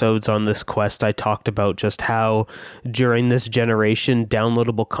previous episodes on this quest, I talked about just how during this generation,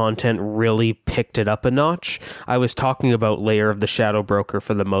 downloadable content really picked it up a notch. I was talking about Lair of the Shadow Broker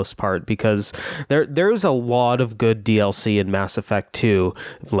for the most part, because there's a lot of good DLC in Mass Effect 2.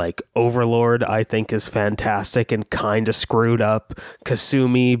 Like Overlord, I think, is fantastic and kind of screwed up.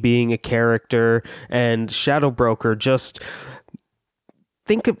 Kasumi being a character, and Shadow Broker just...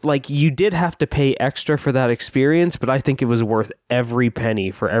 think of like you did have to pay extra for that experience, but I think it was worth every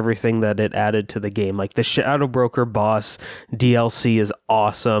penny for everything that it added to the game. Like the Shadow Broker boss DLC is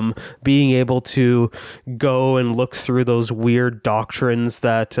awesome. Being able to go and look through those weird doctrines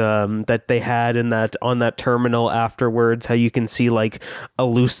that that they had in that on that terminal afterwards, how you can see like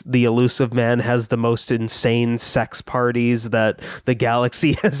the Elusive Man has the most insane sex parties that the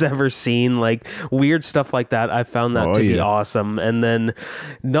galaxy has ever seen. Like weird stuff like that. I found that to be awesome. And then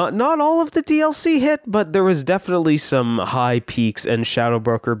not all of the DLC hit, but there was definitely some high peaks, and Shadow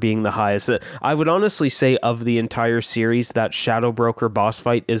Broker being the highest. I would honestly say of the entire series, that Shadow Broker boss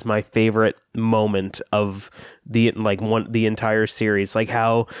fight is my favorite moment of the entire series. Like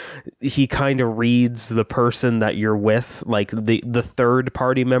how he kind of reads the person that you're with, like the third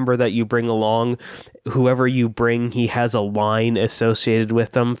party member that you bring along. Whoever you bring, he has a line associated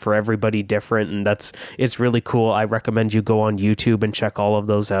with them for everybody different, and it's really cool. I recommend you go on YouTube and check all of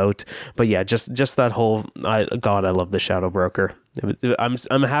those out. But yeah, just that whole I love the Shadow Broker.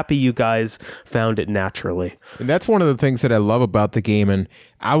 I'm happy you guys found it naturally. And that's one of the things that I love about the game, and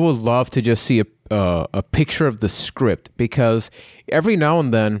I would love to just see a picture of the script, because every now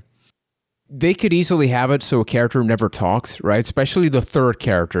and then they could easily have it so a character never talks, right? Especially the third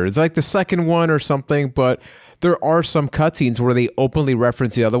character. It's like the second one or something, but there are some cutscenes where they openly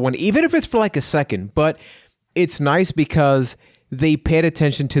reference the other one, even if it's for like a second. But it's nice because they paid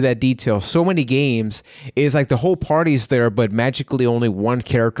attention to that detail. So many games is like the whole party's there, but magically only one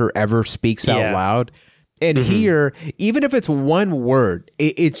character ever speaks out loud. And here, even if it's one word,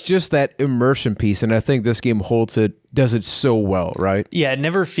 it's just that immersion piece. And I think this game does it so well, right? Yeah, it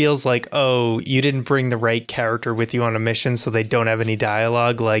never feels like, oh, you didn't bring the right character with you on a mission, so they don't have any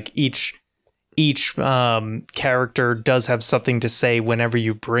dialogue. Like each each character does have something to say whenever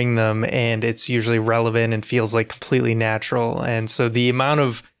you bring them, and it's usually relevant and feels like completely natural. And so the amount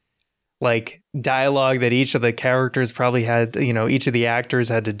of like dialogue that each of the characters probably had, each of the actors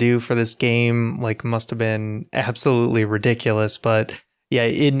had to do for this game, like must have been absolutely ridiculous. But yeah,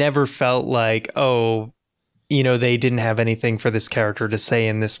 it never felt like, oh, they didn't have anything for this character to say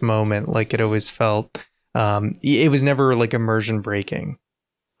in this moment. Like it always felt, it was never like immersion breaking.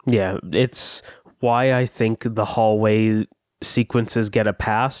 Yeah, it's why I think the hallway sequences get a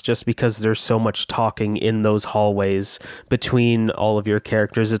pass, just because there's so much talking in those hallways between all of your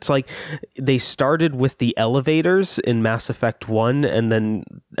characters. It's like they started with the elevators in Mass Effect 1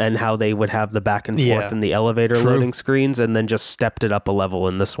 and how they would have the back and forth in the elevator loading screens, and then just stepped it up a level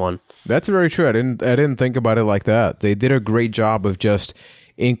in this one. That's very true. I didn't think about it like that. They did a great job of just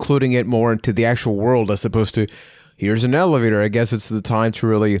including it more into the actual world as opposed to here's an elevator. I guess it's the time to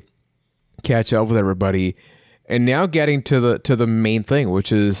really catch up with everybody. And now getting to the main thing,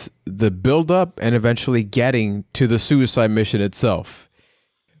 which is the build up and eventually getting to the suicide mission itself.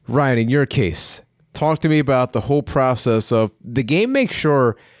 Ryan, in your case, talk to me about the whole process of the game. Makes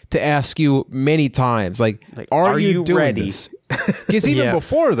sure to ask you many times, like are you doing ready? This? Because even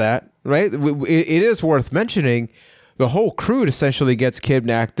before that, right? It is worth mentioning. The whole crew essentially gets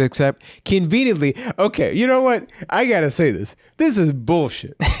kidnapped, except conveniently. Okay, you know what? I gotta say this. This is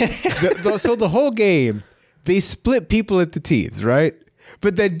bullshit. So the whole game, they split people into teams, right?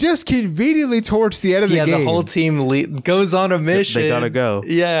 But then just conveniently towards the end of the game, the whole team goes on a mission. They gotta go.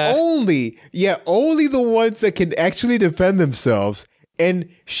 Yeah. Only the ones that can actually defend themselves. And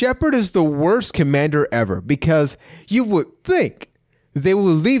Shepard is the worst commander ever, because you would think they will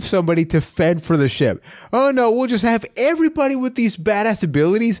leave somebody to fend for the ship. Oh no, we'll just have everybody with these badass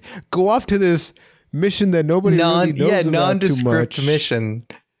abilities go off to this mission that nobody really knows about nondescript too much. Mission.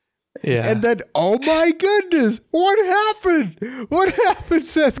 Yeah. And then, oh my goodness, what happened? What happened,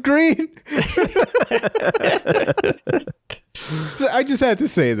 Seth Green? So I just had to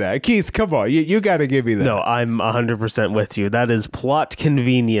say that. Keith, come on, you got to give me that. No, I'm 100% with you. That is plot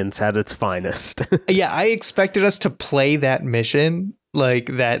convenience at its finest. Yeah, I expected us to play that mission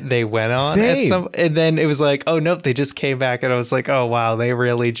like that they went on Same. and then it was like, oh nope, they just came back, and I was like, oh wow, they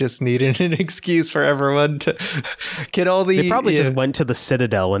really just needed an excuse for everyone to get all the. They probably just went to the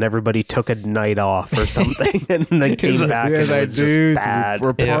Citadel and everybody took a night off or something, and then came back. And it was just bad.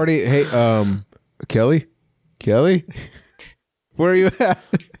 We're party. Hey, Kelly, where are you at?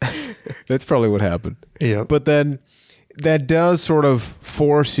 That's probably what happened. Yeah, but then that does sort of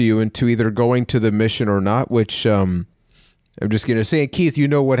force you into either going to the mission or not, which I'm just going to say, Keith, you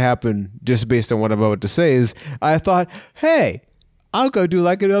know what happened just based on what I'm about to say is I thought, hey, I'll go do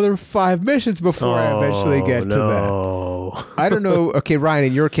like another 5 missions before I eventually get to that. I don't know. Okay, Ryan,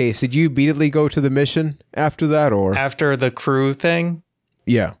 in your case, did you immediately go to the mission after that, or? After the crew thing?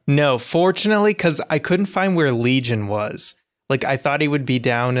 Yeah. No, fortunately, because I couldn't find where Legion was. Like, I thought he would be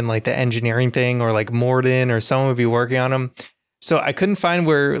down in like the engineering thing, or like Morden, or someone would be working on him. So I couldn't find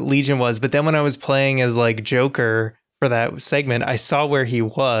where Legion was. But then when I was playing as like Joker for that segment, I saw where he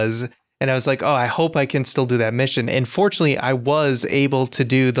was, and I was like, oh, I hope I can still do that mission. And fortunately, I was able to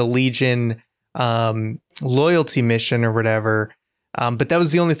do the Legion loyalty mission or whatever. But that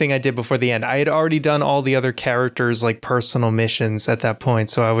was the only thing I did before the end. I had already done all the other characters' like personal missions at that point,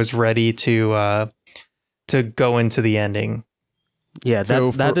 so I was ready to go into the ending. Yeah,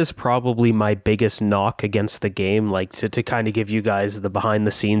 that is probably my biggest knock against the game, like to kind of give you guys the behind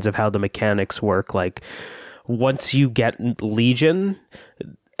the scenes of how the mechanics work. Like, once you get Legion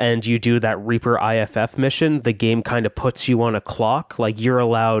and you do that Reaper IFF mission, the game kind of puts you on a clock. Like, you're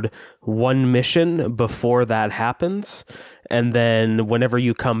allowed 1 mission before that happens. And then whenever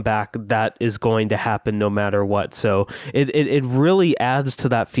you come back, that is going to happen no matter what. So it really adds to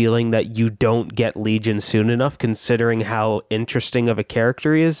that feeling that you don't get Legion soon enough, considering how interesting of a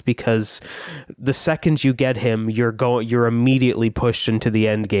character he is, because the second you get him, you're immediately pushed into the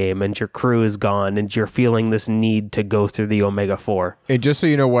end game, and your crew is gone, and you're feeling this need to go through the Omega 4. And just so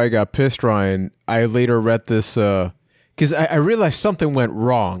you know why I got pissed, Ryan, I later read this because I realized something went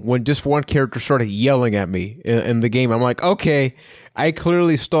wrong when just one character started yelling at me in the game. I'm like, okay, I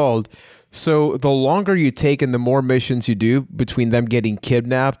clearly stalled. So the longer you take and the more missions you do between them getting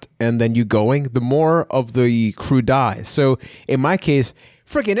kidnapped and then you going, the more of the crew dies. So in my case,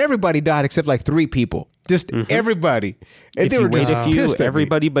 freaking everybody died except like 3 people. Just everybody. And if they were wait just a few, pissed at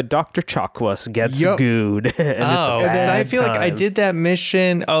everybody me. But Dr. Chakwas gets gooed. And I feel like I time. did that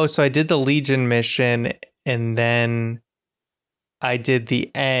mission. Oh, so I did the Legion mission, and then I did the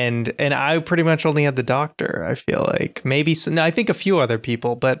end, and I pretty much only had the doctor. I feel like maybe no, I think a few other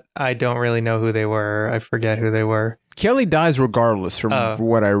people, but I don't really know who they were. I forget who they were. Kelly dies regardless from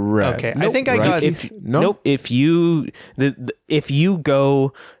what I read. Okay, I think I got Nope. If you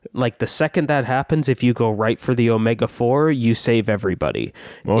go like the second that happens, if you go right for the Omega 4, you save everybody.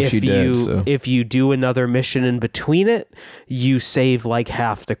 Well, she did. So. If you do another mission in between it, you save like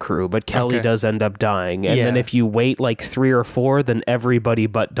half the crew, but Kelly does end up dying. And then if you wait like 3 or 4, then everybody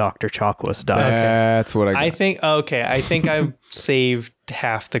but Dr. Chakwas dies. That's what I got. I think I saved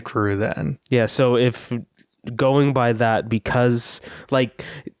half the crew then. Yeah, so if going by that, because like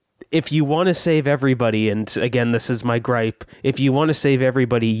if you want to save everybody, and again, this is my gripe, if you want to save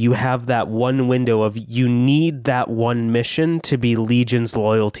everybody, you have that one window of you need that one mission to be Legion's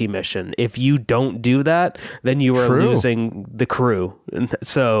loyalty mission. If you don't do that, then you are losing the crew.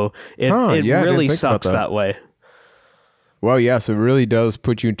 So it really sucks that way. Well, yes, it really does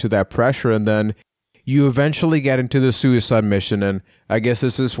put you into that pressure, and then you eventually get into the suicide mission, and I guess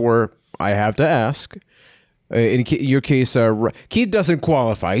this is where I have to ask. In your case, Keith doesn't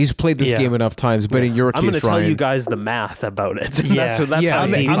qualify. He's played this game enough times, but in your case, I'm going to tell Ryan, you guys the math about it. Yeah,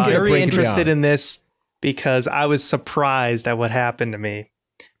 I'm very interested in this because I was surprised at what happened to me.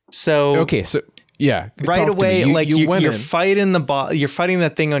 So right away, you're fighting you're fighting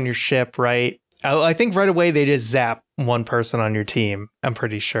that thing on your ship, right? I think right away they just zap one person on your team. I'm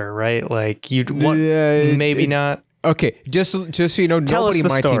pretty sure, right? Like maybe not. Okay, just so you know, nobody in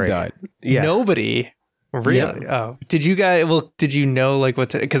my team died. Yeah. Nobody. Really? Yeah. Oh, did you guys? Well, did you know like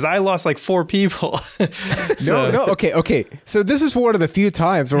what? Because I lost like 4 people. No. Okay. So this is one of the few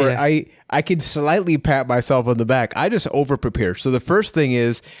times where I can slightly pat myself on the back. I just over prepare. So the first thing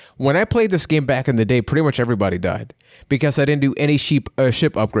is when I played this game back in the day, pretty much everybody died because I didn't do any ship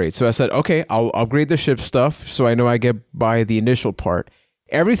upgrades. So I said, okay, I'll upgrade the ship stuff so I know I get by the initial part.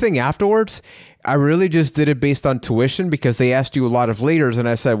 Everything afterwards, I really just did it based on tuition because they asked you a lot of leaders. And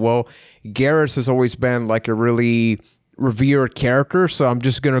I said, well, Garrus has always been like a really revered character. So I'm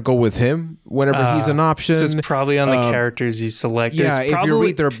just going to go with him whenever he's an option. This is probably on the characters you select. If you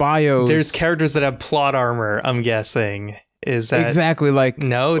read their bios. There's characters that have plot armor, I'm guessing. Is that exactly like.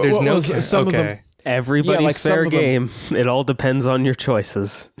 No, there's some of them. Everybody's fair game. It all depends on your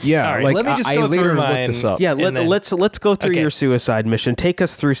choices. Yeah, all right, let me just go through mine. This up. Yeah, let's go through your suicide mission. Take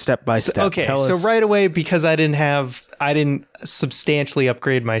us through step by step. Okay, so right away, because I didn't substantially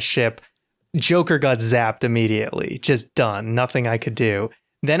upgrade my ship, Joker got zapped immediately. Just done. Nothing I could do.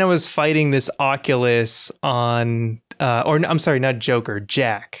 Then I was fighting this Oculus on, I'm sorry, not Joker,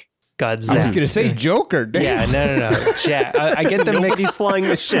 Jack. got zapped. I was going to say Joker. Damn. Yeah, no. Jack. I get them mixed. He's flying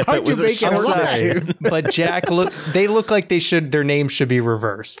the ship. How'd you make it alive? But Jack they look like their names should be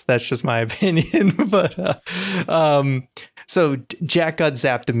reversed. That's just my opinion. But so Jack got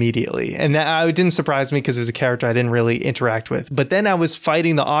zapped immediately, and that didn't surprise me because it was a character I didn't really interact with. But then I was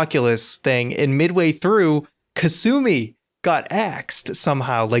fighting the Oculus thing, and midway through, Kasumi got axed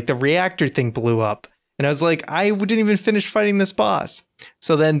somehow. Like the reactor thing blew up. And I was like, I didn't even finish fighting this boss.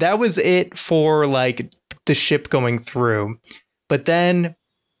 So then that was it for like the ship going through. But then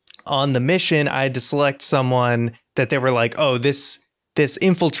on the mission, I had to select someone that they were like, oh, this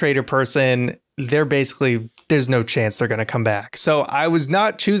infiltrator person, there's no chance they're going to come back. So I was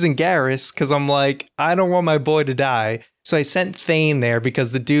not choosing Garrus because I'm like, I don't want my boy to die. So I sent Thane there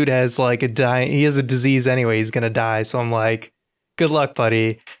because the dude has like he has a disease anyway. He's going to die. So I'm like, good luck,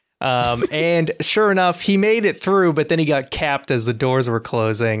 buddy. And sure enough, he made it through, but then he got capped as the doors were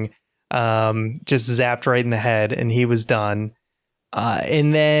closing, just zapped right in the head, and he was done.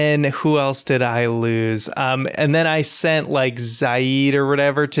 And then who else did I lose? And then I sent like Zaid or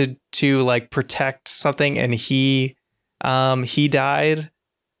whatever to like protect something, and he died.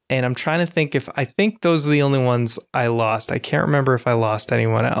 And I'm trying to think I think those are the only ones I lost. I can't remember if I lost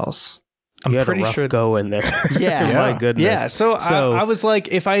anyone else. I'm pretty sure go in there. Yeah. My goodness. Yeah. So I was like,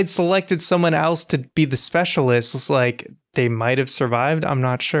 if I had selected someone else to be the specialist, it's like they might have survived. I'm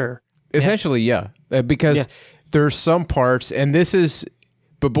not sure. Essentially, yeah. Because there's some parts, and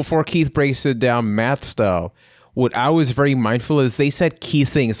but before Keith breaks it down math style, what I was very mindful is they said key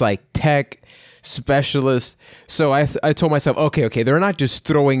things like tech, specialist. So I told myself, okay, they're not just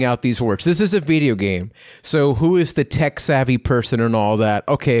throwing out these words. This is a video game. So who is the tech savvy person and all that?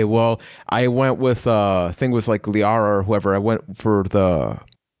 Okay, well, I went with I think it was like Liara or whoever. I went for the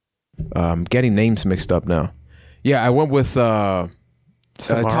getting names mixed up now. Yeah, I went with Tali.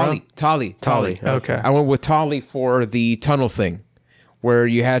 Okay. I went with Tali for the tunnel thing where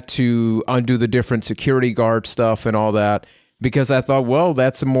you had to undo the different security guard stuff and all that. because I thought, well,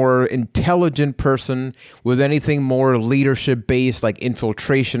 that's a more intelligent person. With anything more leadership based, like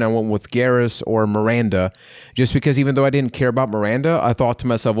infiltration, I went with Garrus or Miranda, just because even though I didn't care about Miranda, I thought to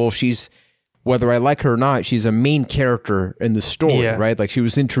myself, well, whether I like her or not, she's a main character in the story, right? Like she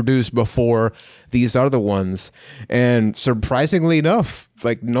was introduced before these other ones. And surprisingly enough,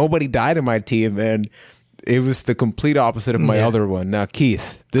 like nobody died in my team, and it was the complete opposite of my other one. Now,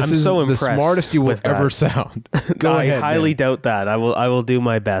 Keith, this is the smartest you will ever sound. Go ahead. I highly doubt that. I will do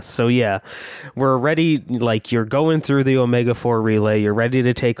my best. So yeah, we're ready. Like you're going through the Omega 4 relay. You're ready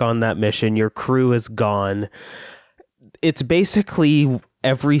to take on that mission. Your crew is gone. It's basically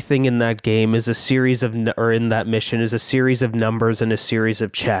everything in that game is a series of, or in that mission is a series of numbers and a series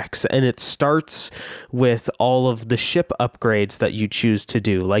of checks. And it starts with all of the ship upgrades that you choose to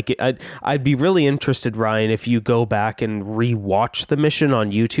do. Like I'd be really interested, Ryan, if you go back and rewatch the mission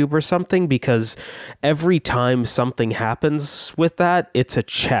on YouTube or something, because every time something happens with that, it's a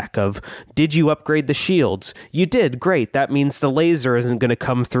check of, did you upgrade the shields? You did. Great. That means the laser isn't going to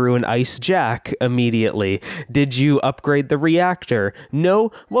come through and ice Jack immediately. Did you upgrade the reactor? No.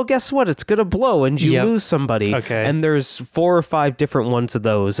 Well, guess what? It's going to blow and you lose somebody. Okay. And there's 4 or 5 different ones of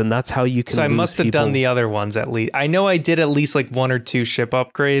those, and that's how you can So I lose must have done the other ones at least. I know I did at least like 1 or 2 ship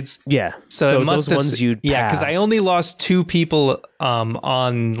upgrades. Yeah. So it must those have, ones you'd because I only lost 2 people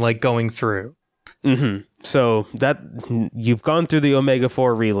on like going through. Mm-hmm. So that you've gone through the Omega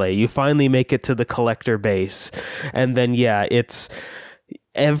 4 relay. You finally make it to the collector base. And then, it's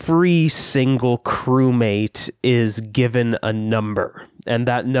every single crewmate is given a number, and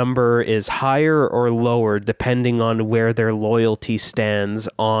that number is higher or lower depending on where their loyalty stands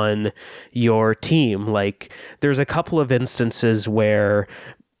on your team. Like there's a couple of instances where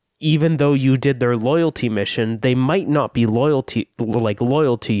even though you did their loyalty mission, they might not be loyal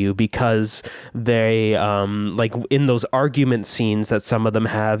to you, because they, like in those argument scenes that some of them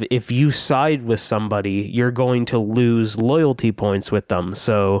have, if you side with somebody, you're going to lose loyalty points with them.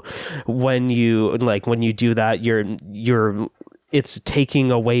 So when you do that, it's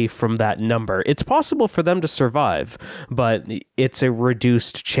taking away from that number. It's possible for them to survive, but it's a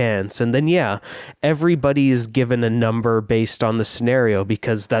reduced chance. And then, everybody is given a number based on the scenario,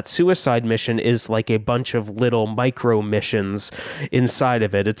 because that suicide mission is like a bunch of little micro missions inside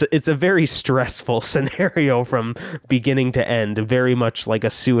of it. It's a very stressful scenario from beginning to end, very much like a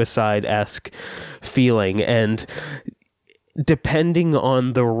suicide-esque feeling. And depending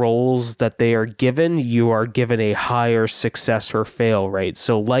on the roles that they are given, you are given a higher success or fail rate.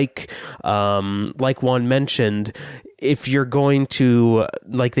 So like Juan mentioned, if you're going to,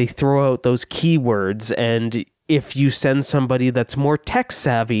 like, they throw out those keywords, and if you send somebody that's more tech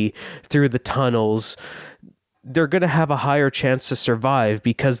savvy through the tunnels, they're going to have a higher chance to survive,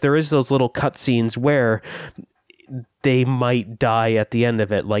 because there is those little cutscenes where they might die at the end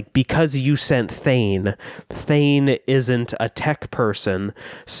of it. Like, because you sent Thane isn't a tech person,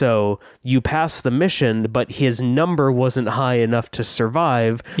 so you pass the mission, but his number wasn't high enough to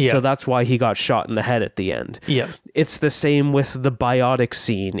survive, so that's why he got shot in the head at the end. It's the same with the biotic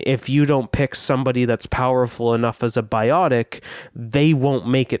scene. If you don't pick somebody that's powerful enough as a biotic, they won't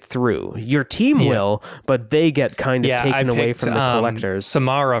make it through. Your team will, but they get kind of taken away from the collectors.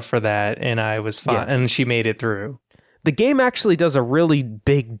 Samara for that, and I was fine, and she made it through. The game actually does a really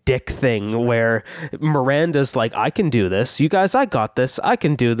big dick thing where Miranda's like, I can do this. You guys, I got this. I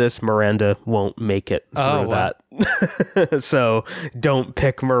can do this. Miranda won't make it through that. So don't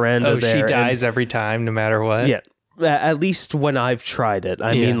pick Miranda there. She dies every time, no matter what? Yeah. At least when I've tried it.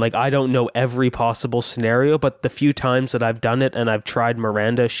 I mean, like, I don't know every possible scenario, but the few times that I've done it and I've tried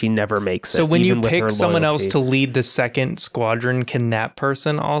Miranda, she never makes it. So when you pick someone else to lead the second squadron, can that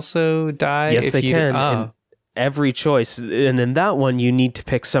person also die? Yes, they can. Every choice, and in that one you need to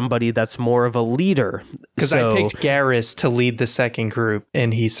pick somebody that's more of a leader, because I picked Garrus to lead the second group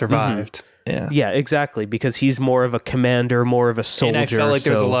and he survived. Yeah, exactly, because he's more of a commander, more of a soldier, and I felt like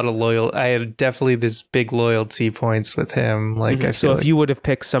there's a lot of I had definitely this big loyalty points with him. Like, I feel if you would have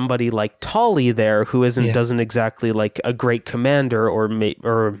picked somebody like Tali there, who doesn't exactly like a great commander,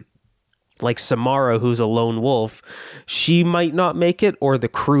 or like Samara, who's a lone wolf, she might not make it, or the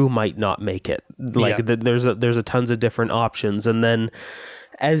crew might not make it. Like, there's a tons of different options. And then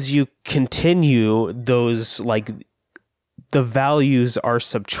as you continue, those, like, the values are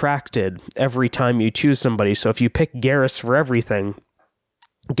subtracted every time you choose somebody. So if you pick Garrus for everything,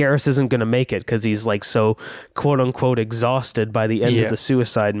 Garrus isn't going to make it, because he's like so quote unquote exhausted by the end of the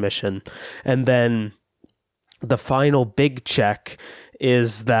suicide mission. And then the final big check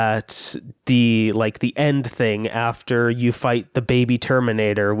is that the end thing after you fight the baby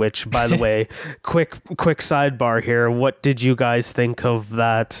Terminator, which, by the way, quick sidebar here, what did you guys think of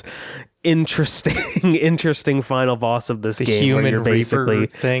that interesting final boss of this game, human where you're basically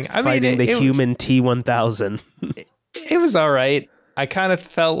Reaper thing? I mean, fighting the human T-1000? It was all right. I kind of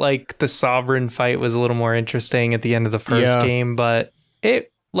felt like the Sovereign fight was a little more interesting at the end of the first game, but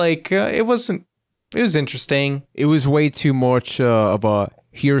it wasn't. It was interesting. It was way too much of a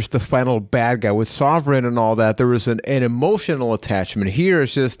here's the final bad guy with Sovereign and all that. There was an emotional attachment. Here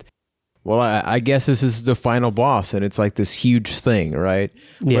it's just, well, I guess this is the final boss, and it's like this huge thing, right?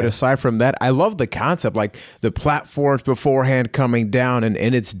 Yeah. But aside from that, I love the concept, like the platforms beforehand coming down, and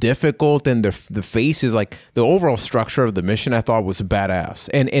it's difficult, and the face is like the overall structure of the mission I thought was badass,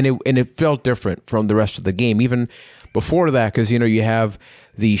 and it felt different from the rest of the game, even before that, because you have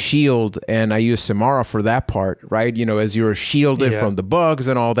the shield, and I use Samara for that part, right? As you're shielded from the bugs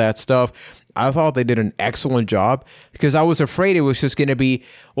and all that stuff. I thought they did an excellent job, because I was afraid it was just going to be,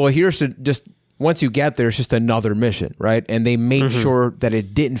 well, here's just once you get there, it's just another mission, right? And they made sure that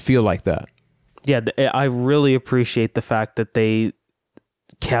it didn't feel like that. Yeah, I really appreciate the fact that they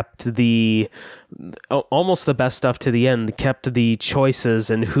kept almost the best stuff to the end, kept the choices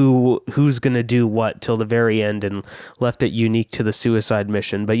and who's going to do what till the very end, and left it unique to the suicide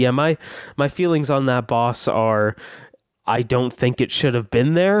mission. But yeah, my feelings on that boss are, I don't think it should have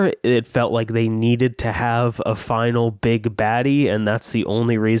been there. It felt like they needed to have a final big baddie, and that's the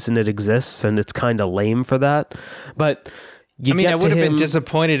only reason it exists, and it's kind of lame for that. But I would have been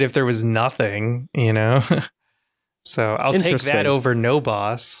disappointed if there was nothing, So I'll take that over no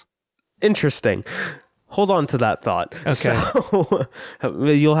boss. Interesting. Hold on to that thought. Okay. So,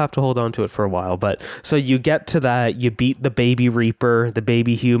 you'll have to hold on to it for a while. But so you get to that, you beat the baby Reaper, the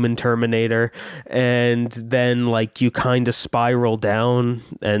baby human Terminator, and then you kind of spiral down,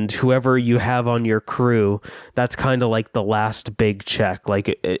 and whoever you have on your crew, that's kind of like the last big check. Like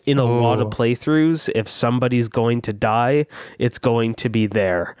in a lot of playthroughs, if somebody's going to die, it's going to be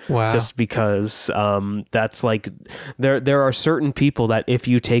there. Wow. Just because that's there are certain people that if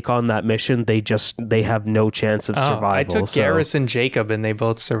you take on that mission, they have no chance of survival. I took Garrus and Jacob, and they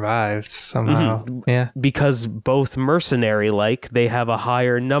both survived somehow. Yeah, because both mercenary, they have a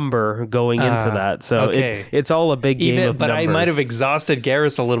higher number going into that. So it's all a big game of but numbers. I might have exhausted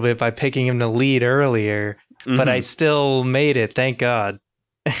Garrus a little bit by picking him to lead earlier, but I still made it. Thank God.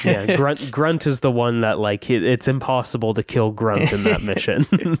 Yeah, Grunt is the one that it's impossible to kill Grunt in that mission.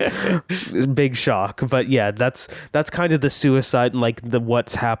 Big shock. But yeah, that's kind of the suicide and the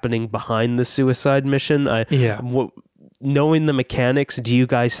what's happening behind the suicide mission. Knowing the mechanics, do you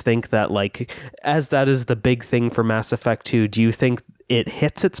guys think that as that is the big thing for Mass Effect 2, do you think it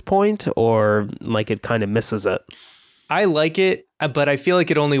hits its point, or it kind of misses it? I like it, but I feel like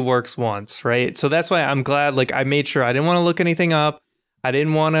it only works once, right? So that's why I'm glad I made sure I didn't want to look anything up. I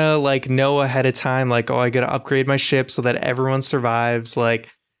didn't want to know ahead of time, I got to upgrade my ship so that everyone survives.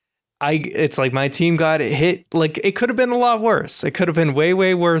 It's my team got hit. It could have been a lot worse. It could have been way,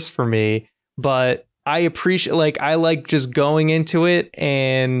 way worse for me. But I appreciate, I like just going into it,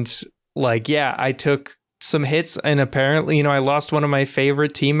 and I took some hits, and apparently, I lost one of my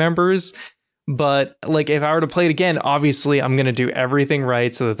favorite team members. But if I were to play it again, obviously I'm going to do everything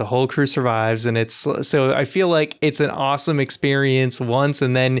right so that the whole crew survives. And so I feel like it's an awesome experience once.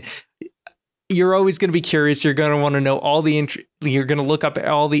 And then you're always going to be curious. You're going to want to know you're going to look up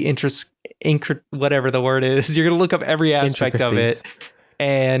all the interest, whatever the word is. You're going to look up every aspect of it,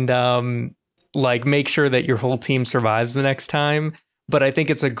 and make sure that your whole team survives the next time. But I think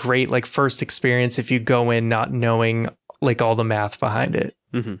it's a great first experience if you go in not knowing all the math behind it.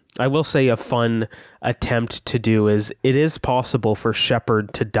 Mm-hmm. I will say a fun attempt to do is it is possible for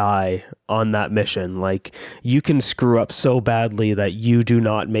Shepard to die on that mission. You can screw up so badly that you do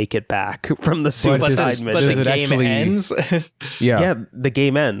not make it back from the suicide mission. But the game ends. Yeah, the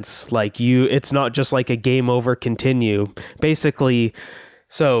game ends. It's not just a game over, continue. Basically.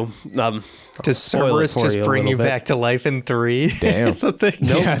 So, does Cerberus just bring you back to life in 3? Damn. Something?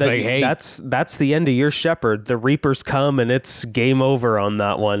 No, that's the end of your Shepard. The Reapers come, and it's game over on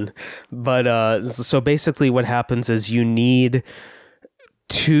that one. But so basically, what happens is you need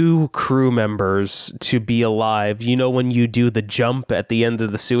 2 crew members to be alive. When you do the jump at the end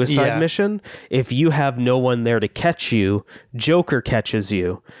of the suicide mission, if you have no one there to catch you, Joker catches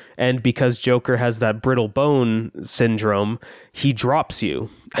you. And because Joker has that brittle bone syndrome, he drops you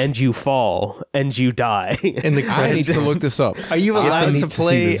and you fall and you die. In the I need credits. to look this up. Are you allowed to need to see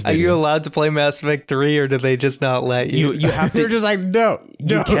play? this Are you video. allowed to play Mass Effect 3, or do they just not let you? You have They're to. just like, no.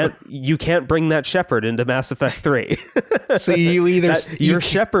 You can't bring that Shepard into Mass Effect 3. So you either Your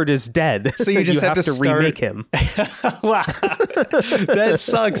Shepard is dead. So you just have to start- remake him. Wow, that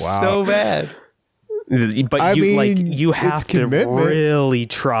sucks Wow. so bad. But I you mean, you it's have to commitment. really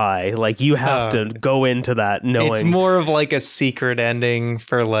try. Like you have to go into that knowing It's more of like a secret ending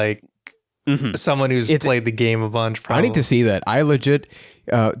for like someone who's played the game a bunch. Probably. I need to see that. I legit.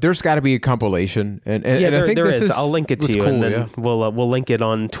 There's got to be a compilation, and yeah, I think there this is. I'll link it to what's you, cool, and then yeah. we'll link it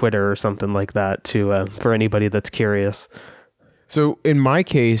on Twitter or something like that to for anybody that's curious. So in my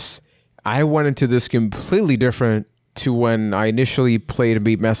case, I went into this completely different to when I initially played and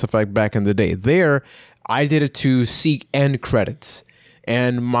beat Mass Effect back in the day. There, I did it to seek end credits,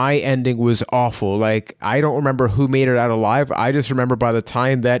 and my ending was awful. Like, I don't remember who made it out alive. I just remember by the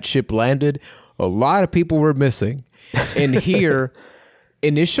time that ship landed, a lot of people were missing. And here,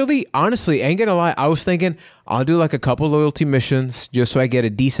 initially, honestly, ain't gonna lie, I was thinking I'll do like a couple loyalty missions just so I get a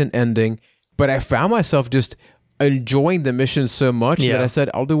decent ending. But I found myself just enjoying the mission so much that I said,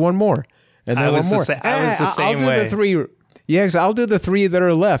 I'll do one more. And then I was one more. I was the same I'll way. do the 3. Yeah, I'll do the 3 that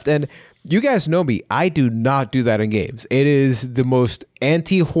are left. And you guys know me. I do not do that in games. It is the most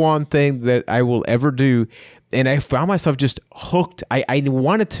anti-Juan thing that I will ever do. And I found myself just hooked. I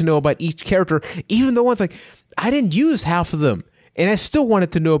wanted to know about each character, even the ones like I didn't use half of them. And I still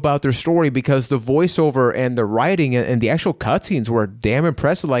wanted to know about their story because the voiceover and the writing and the actual cutscenes were damn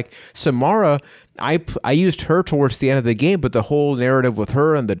impressive. Like Samara, I used her towards the end of the game, but the whole narrative with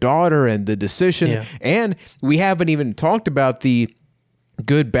her and the daughter and the decision, and we haven't even talked about the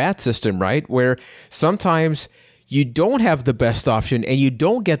good bad system, right? Where sometimes you don't have the best option and you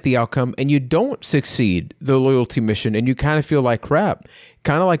don't get the outcome and you don't succeed the loyalty mission and you kind of feel like crap.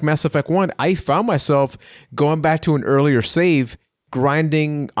 Kind of like Mass Effect 1, I found myself going back to an earlier save,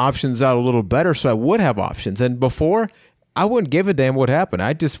 grinding options out a little better so I would have options. And before, I wouldn't give a damn what happened.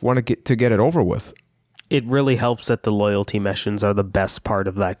 I just want to get it over with. It really helps that the loyalty missions are the best part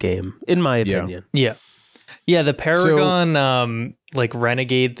of that game, in my opinion. Yeah. The Paragon like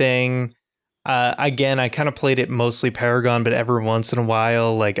Renegade thing. Again, I kind of played it mostly Paragon, but every once in a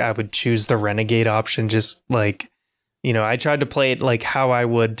while, like I would choose the Renegade option. Just like, I tried to play it like how I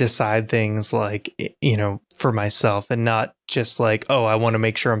would decide things, like, for myself, and not just like, oh, I want to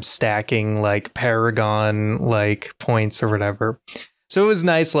make sure I'm stacking like Paragon like points or whatever. So it was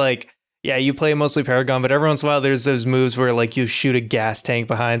nice, like, yeah, you play mostly Paragon, but every once in a while there's those moves where like you shoot a gas tank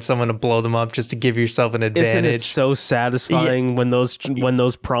behind someone to blow them up just to give yourself an advantage. Isn't it so satisfying when those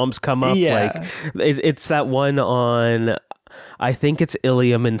prompts come up? Yeah. Like it's that one on, I think it's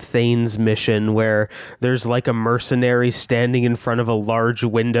Ilium and Thane's mission where there's like a mercenary standing in front of a large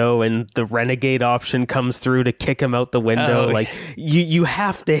window and the renegade option comes through to kick him out the window. Oh. Like you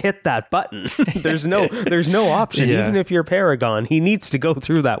have to hit that button. there's no option. Yeah. Even if you're Paragon, he needs to go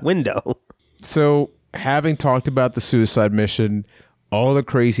through that window. So, having talked about the suicide mission, all the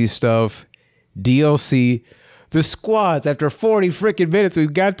crazy stuff, DLC, the squads, after 40 freaking minutes,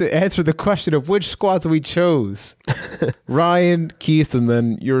 we've got to answer the question of which squads we chose. Ryan, Keith, and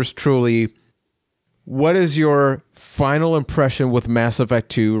then yours truly. What is your final impression with Mass Effect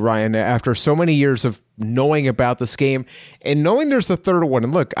 2, Ryan, after so many years of knowing about this game and knowing there's a third one?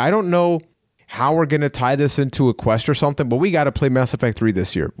 And look, I don't know how we're going to tie this into a quest or something, but we got to play Mass Effect 3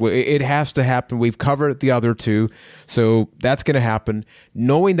 this year. It has to happen. We've covered the other two, so that's going to happen.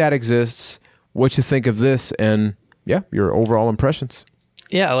 Knowing that exists, what you think of this, and your overall impressions.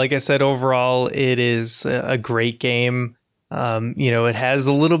 Yeah, like I said, overall, it is a great game. It has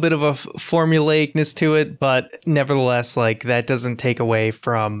a little bit of a formulaicness to it, but nevertheless, like that doesn't take away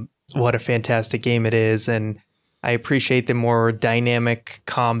from what a fantastic game it is. And I appreciate the more dynamic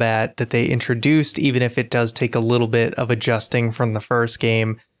combat that they introduced, even if it does take a little bit of adjusting from the first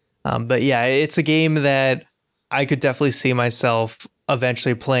game. But yeah, it's a game that I could definitely see myself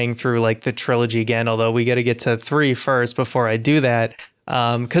eventually playing through like the trilogy again, although we got to get to 3 first before I do that.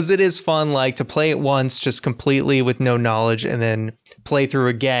 Because it is fun, like to play it once just completely with no knowledge and then play through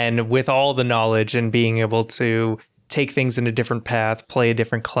again with all the knowledge and being able to take things in a different path, play a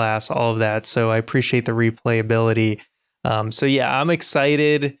different class, all of that. So I appreciate the replayability. So yeah, I'm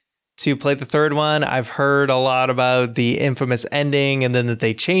excited to play the third one. I've heard a lot about the infamous ending and then that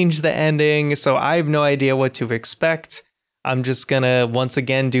they changed the ending. So I have no idea what to expect. I'm just going to once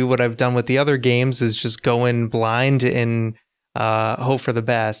again do what I've done with the other games, is just go in blind and hope for the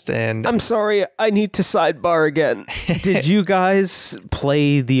best. And I'm sorry, I need to sidebar again. Did you guys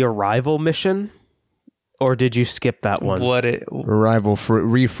play the Arrival mission? Or did you skip that one? Arrival,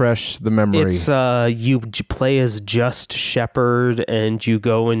 refresh the memory. It's you play as Just Shepard, and you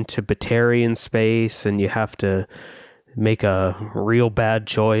go into Batarian space, and you have to make a real bad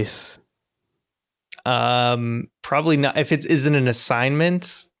choice. Probably not. If it isn't an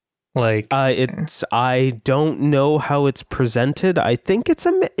assignment, like I don't know how it's presented. I think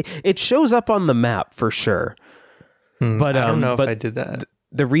it shows up on the map for sure. But I don't know if I did that.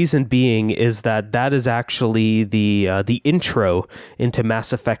 The reason being is that is actually the intro into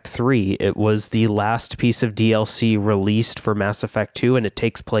Mass Effect 3. It was the last piece of DLC released for Mass Effect 2, and it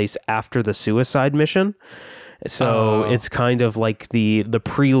takes place after the suicide mission. So it's kind of like the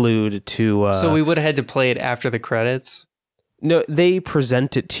prelude to... so we would have had to play it after the credits? No, they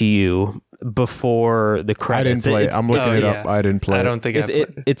present it to you before the credits. I didn't play it. I'm looking it up. I didn't play it. I don't think I played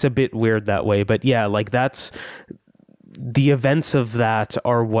it. It's a bit weird that way, but yeah, like that's... The events of that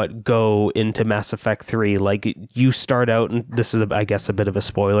are what go into Mass Effect 3. Like, you start out, and this is, I guess, a bit of a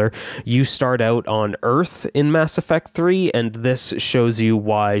spoiler. You start out on Earth in Mass Effect 3, and this shows you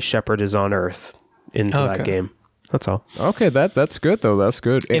why Shepard is on Earth into that game. That's all. Okay, that's good, though. That's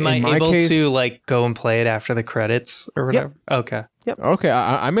good. Am I able to, like, go and play it after the credits or whatever? Yep. Okay. Yep. Okay,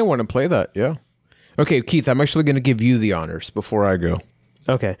 I may want to play that, yeah. Okay, Keith, I'm actually going to give you the honors before I go.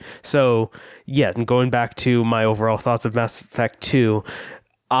 Okay, so yeah, and going back to my overall thoughts of Mass Effect 2,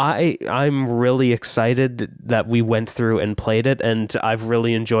 I'm really excited that we went through and played it, and I've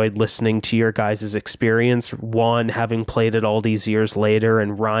really enjoyed listening to your guys' experience. Juan having played it all these years later,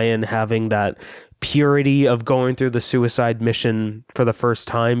 and Ryan having that purity of going through the suicide mission for the first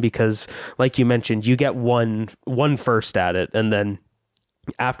time, because like you mentioned, you get one first at it, and then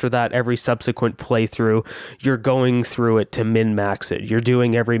after that, every subsequent playthrough, you're going through it to min-max it. You're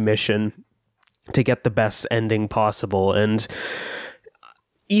doing every mission to get the best ending possible. And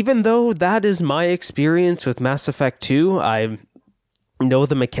even though that is my experience with Mass Effect 2, I know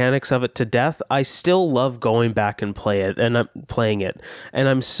the mechanics of it to death, I still love going back and playing it. And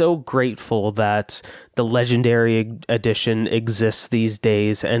I'm so grateful that the Legendary Edition exists these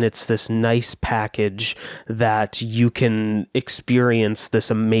days, and it's this nice package that you can experience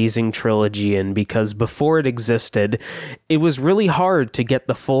this amazing trilogy in, because before it existed, it was really hard to get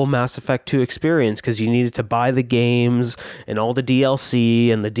the full Mass Effect 2 experience, because you needed to buy the games and all the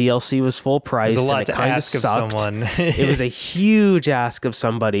DLC, and the DLC was full price. It was a lot to ask of someone. It was a huge ask of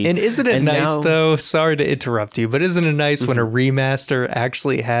somebody. And isn't it nice, though? Sorry to interrupt you, but isn't it nice when a remaster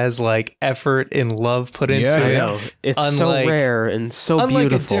actually has like effort and love put into it? I know. It's so rare and so unlike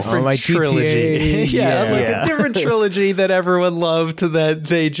beautiful. A different trilogy. A different trilogy that everyone loved, that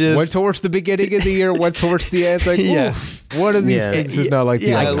they just went towards the beginning of the year, went towards the end. Like, one of these things is not like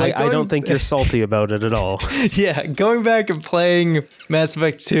the other. I don't think you're salty about it at all. Yeah, going back and playing Mass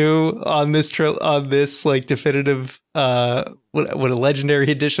Effect 2 on this like definitive what a Legendary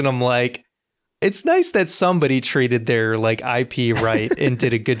Edition, I'm like, it's nice that somebody treated their like IP right and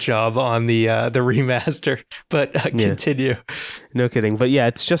did a good job on the remaster. But continue. No kidding. But yeah,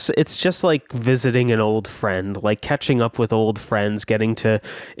 it's just like visiting an old friend, like catching up with old friends, getting to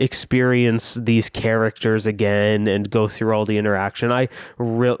experience these characters again and go through all the interaction.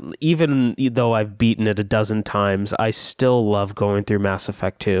 Even though I've beaten it a dozen times, I still love going through Mass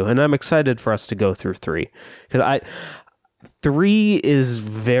Effect 2, and I'm excited for us to go through 3, because 3 is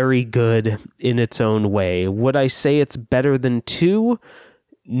very good in its own way. Would I say it's better than 2?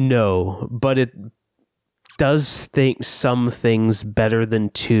 No, but it does some things better than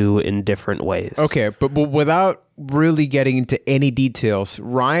 2 in different ways. Okay, but without really getting into any details,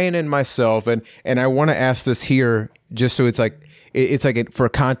 Ryan and myself, and I want to ask this here just so it's like for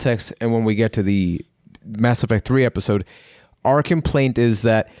context, and when we get to the Mass Effect 3 episode, our complaint is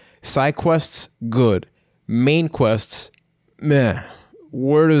that side quests, good. Main quests, meh.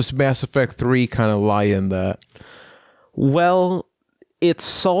 Where does Mass Effect 3 kind of lie in that? Well, it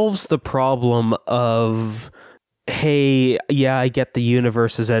solves the problem of, hey, yeah, I get the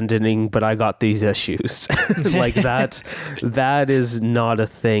universe is ending, but I got these issues. Like that is not a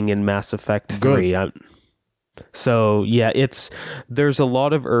thing in Mass Effect 3. So yeah, there's a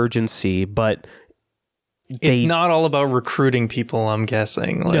lot of urgency, but it's not all about recruiting people, I'm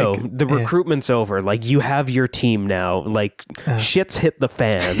guessing. Like, no, the recruitment's over. Like, you have your team now. Like, shit's hit the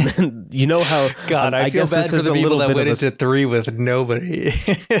fan. You know how... God, I feel bad for the people that went into 3 with nobody.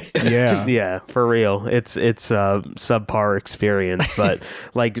 Yeah, for real. It's a subpar experience. But,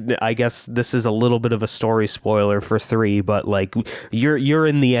 like, I guess this is a little bit of a story spoiler for 3. But, like, you're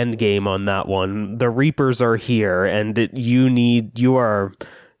in the end game on that one. The Reapers are here, and you are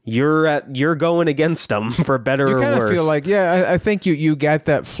you're going against them for better or worse. You kind of feel like, I think you get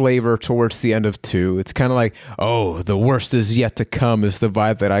that flavor towards the end of 2. It's kind of like, oh, the worst is yet to come is the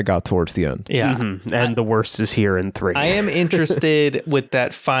vibe that I got towards the end. Yeah. Mm-hmm. And the worst is here in 3. I am interested with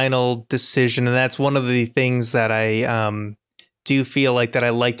that final decision, and that's one of the things that I do feel like that I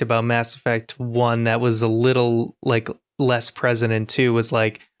liked about Mass Effect 1 that was a little like less present in 2 was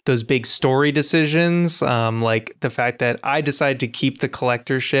like those big story decisions, like the fact that I decided to keep the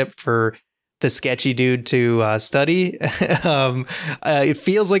collectorship for the sketchy dude to study. It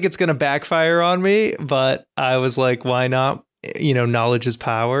feels like it's going to backfire on me, but I was like, why not? Knowledge is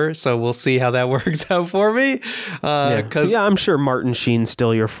power. So we'll see how that works out for me. Because I'm sure Martin Sheen's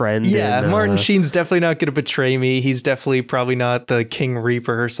still your friend. Yeah, Martin Sheen's definitely not going to betray me. He's definitely probably not the King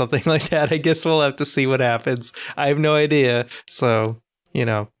Reaper or something like that. I guess we'll have to see what happens. I have no idea. So,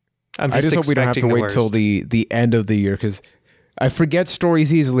 I just hope we don't have to wait till the end of the year, because I forget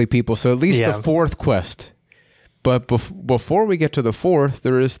stories easily, people. So at least the 4th quest. But before we get to the 4th,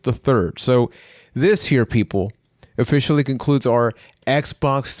 there is the 3rd. So this here, people, officially concludes our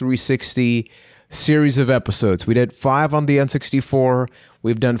Xbox 360 series of episodes. We did 5 on the N64.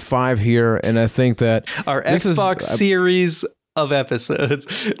 We've done 5 here, and I think that our Xbox series of episodes.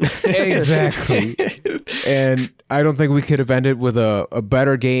 Exactly. And I don't think we could have ended with a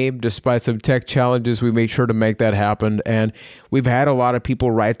better game. Despite some tech challenges, we made sure to make that happen. And we've had a lot of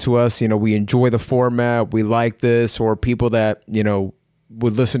people write to us, we enjoy the format, we like this, or people that,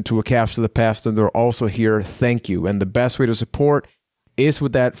 would listen to a Cast of the Past and they're also here. Thank you. And the best way to support is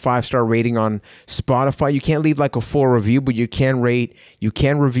with that 5-star rating on Spotify. You can't leave like a full review, but you can rate, you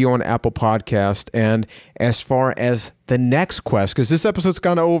can review on Apple Podcast. And as far as the next quest, because this episode's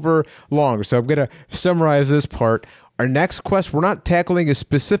gone over long, so I'm going to summarize this part. Our next quest, we're not tackling a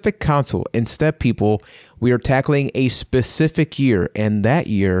specific console. Instead, people, we are tackling a specific year, and that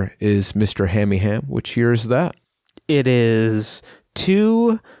year is Mr. Hammy Ham. Which year is that? It is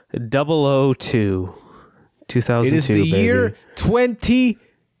 2002. 2002. It is the year 22.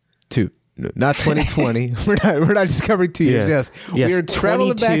 No, not 2020. we're not just covering 2 years. Yes. We are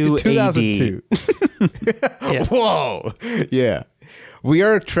traveling back to 2002. Yeah. Whoa. Yeah. We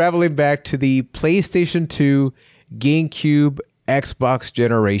are traveling back to the PlayStation 2, GameCube, Xbox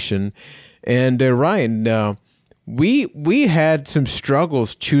generation. And Ryan, we had some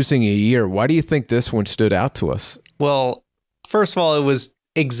struggles choosing a year. Why do you think this one stood out to us? Well, first of all, it was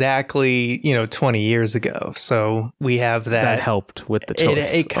exactly 20 years ago, so we have that helped with the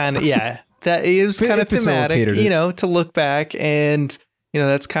choice. It kind of that it was kind of thematic, to look back, and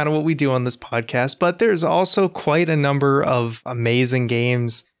that's kind of what we do on this podcast. But there's also quite a number of amazing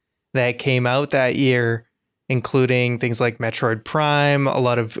games that came out that year, including things like Metroid Prime. A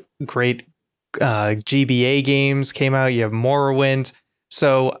lot of great GBA games came out. You have Morrowind.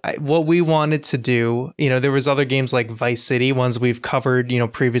 So what we wanted to do, there was other games like Vice City, ones we've covered,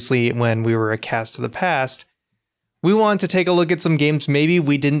 previously when we were a Cast of the Past. We wanted to take a look at some games maybe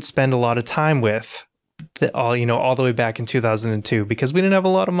we didn't spend a lot of time with, all the way back in 2002, because we didn't have a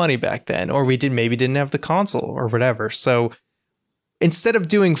lot of money back then, or we didn't have the console or whatever. So instead of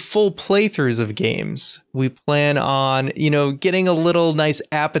doing full playthroughs of games, we plan on, getting a little nice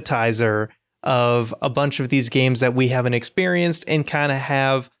appetizer of a bunch of these games that we haven't experienced, and kind of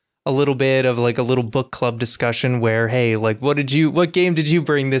have a little bit of like a little book club discussion where, hey, like, what game did you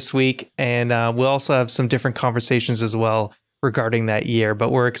bring this week? And we'll also have some different conversations as well regarding that year,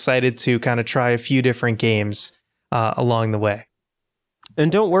 but we're excited to kind of try a few different games along the way.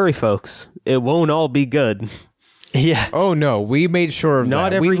 And don't worry, folks, it won't all be good. Yeah. Oh no, we made sure of not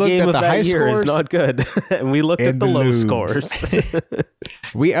that. Every we looked game at of the that high year scores. Is not good, and we looked at the low scores.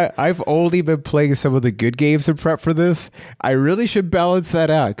 I've only been playing some of the good games in prep for this. I really should balance that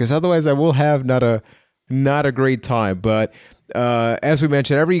out, because otherwise I will have not a great time. But as we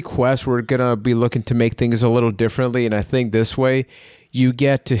mentioned, every quest we're gonna be looking to make things a little differently, and I think this way you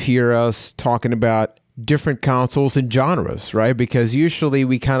get to hear us talking about different consoles and genres, right? Because usually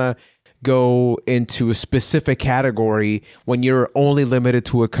we kind of go into a specific category when you're only limited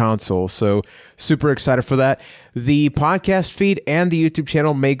to a console. So super excited for that. The podcast feed and the YouTube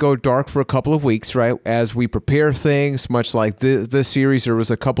channel may go dark for a couple of weeks, right? As we prepare things, much like this series, there was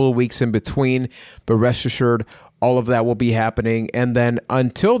a couple of weeks in between, but rest assured, all of that will be happening. And then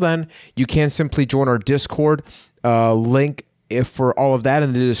until then, you can simply join our Discord link for all of that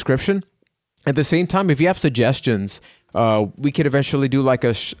in the description. At the same time, if you have suggestions We could eventually do like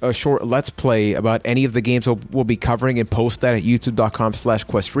a short Let's Play about any of the games we'll be covering and post that at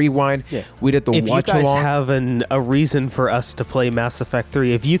youtube.com/questrewind. Yeah. We did the if watch you guys along. have a reason for us to play Mass Effect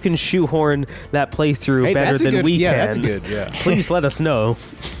 3, if you can shoehorn that playthrough better than we can, that's good. Yeah, please let us know.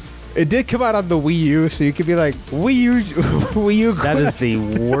 it did come out on the Wii U, so you could be like Wii U, Wii U. That is the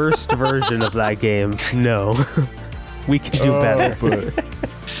worst version of that game. No, we can do better. But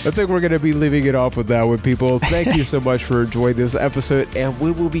I think we're going to be leaving it off with that one, people. Thank you so much for enjoying this episode, and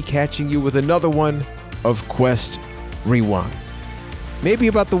we will be catching you with another one of Quest Rewind. Maybe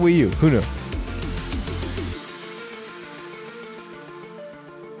about the Wii U. Who knows?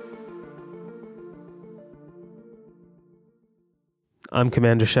 I'm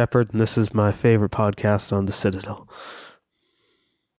Commander Shepard, and this is my favorite podcast on the Citadel.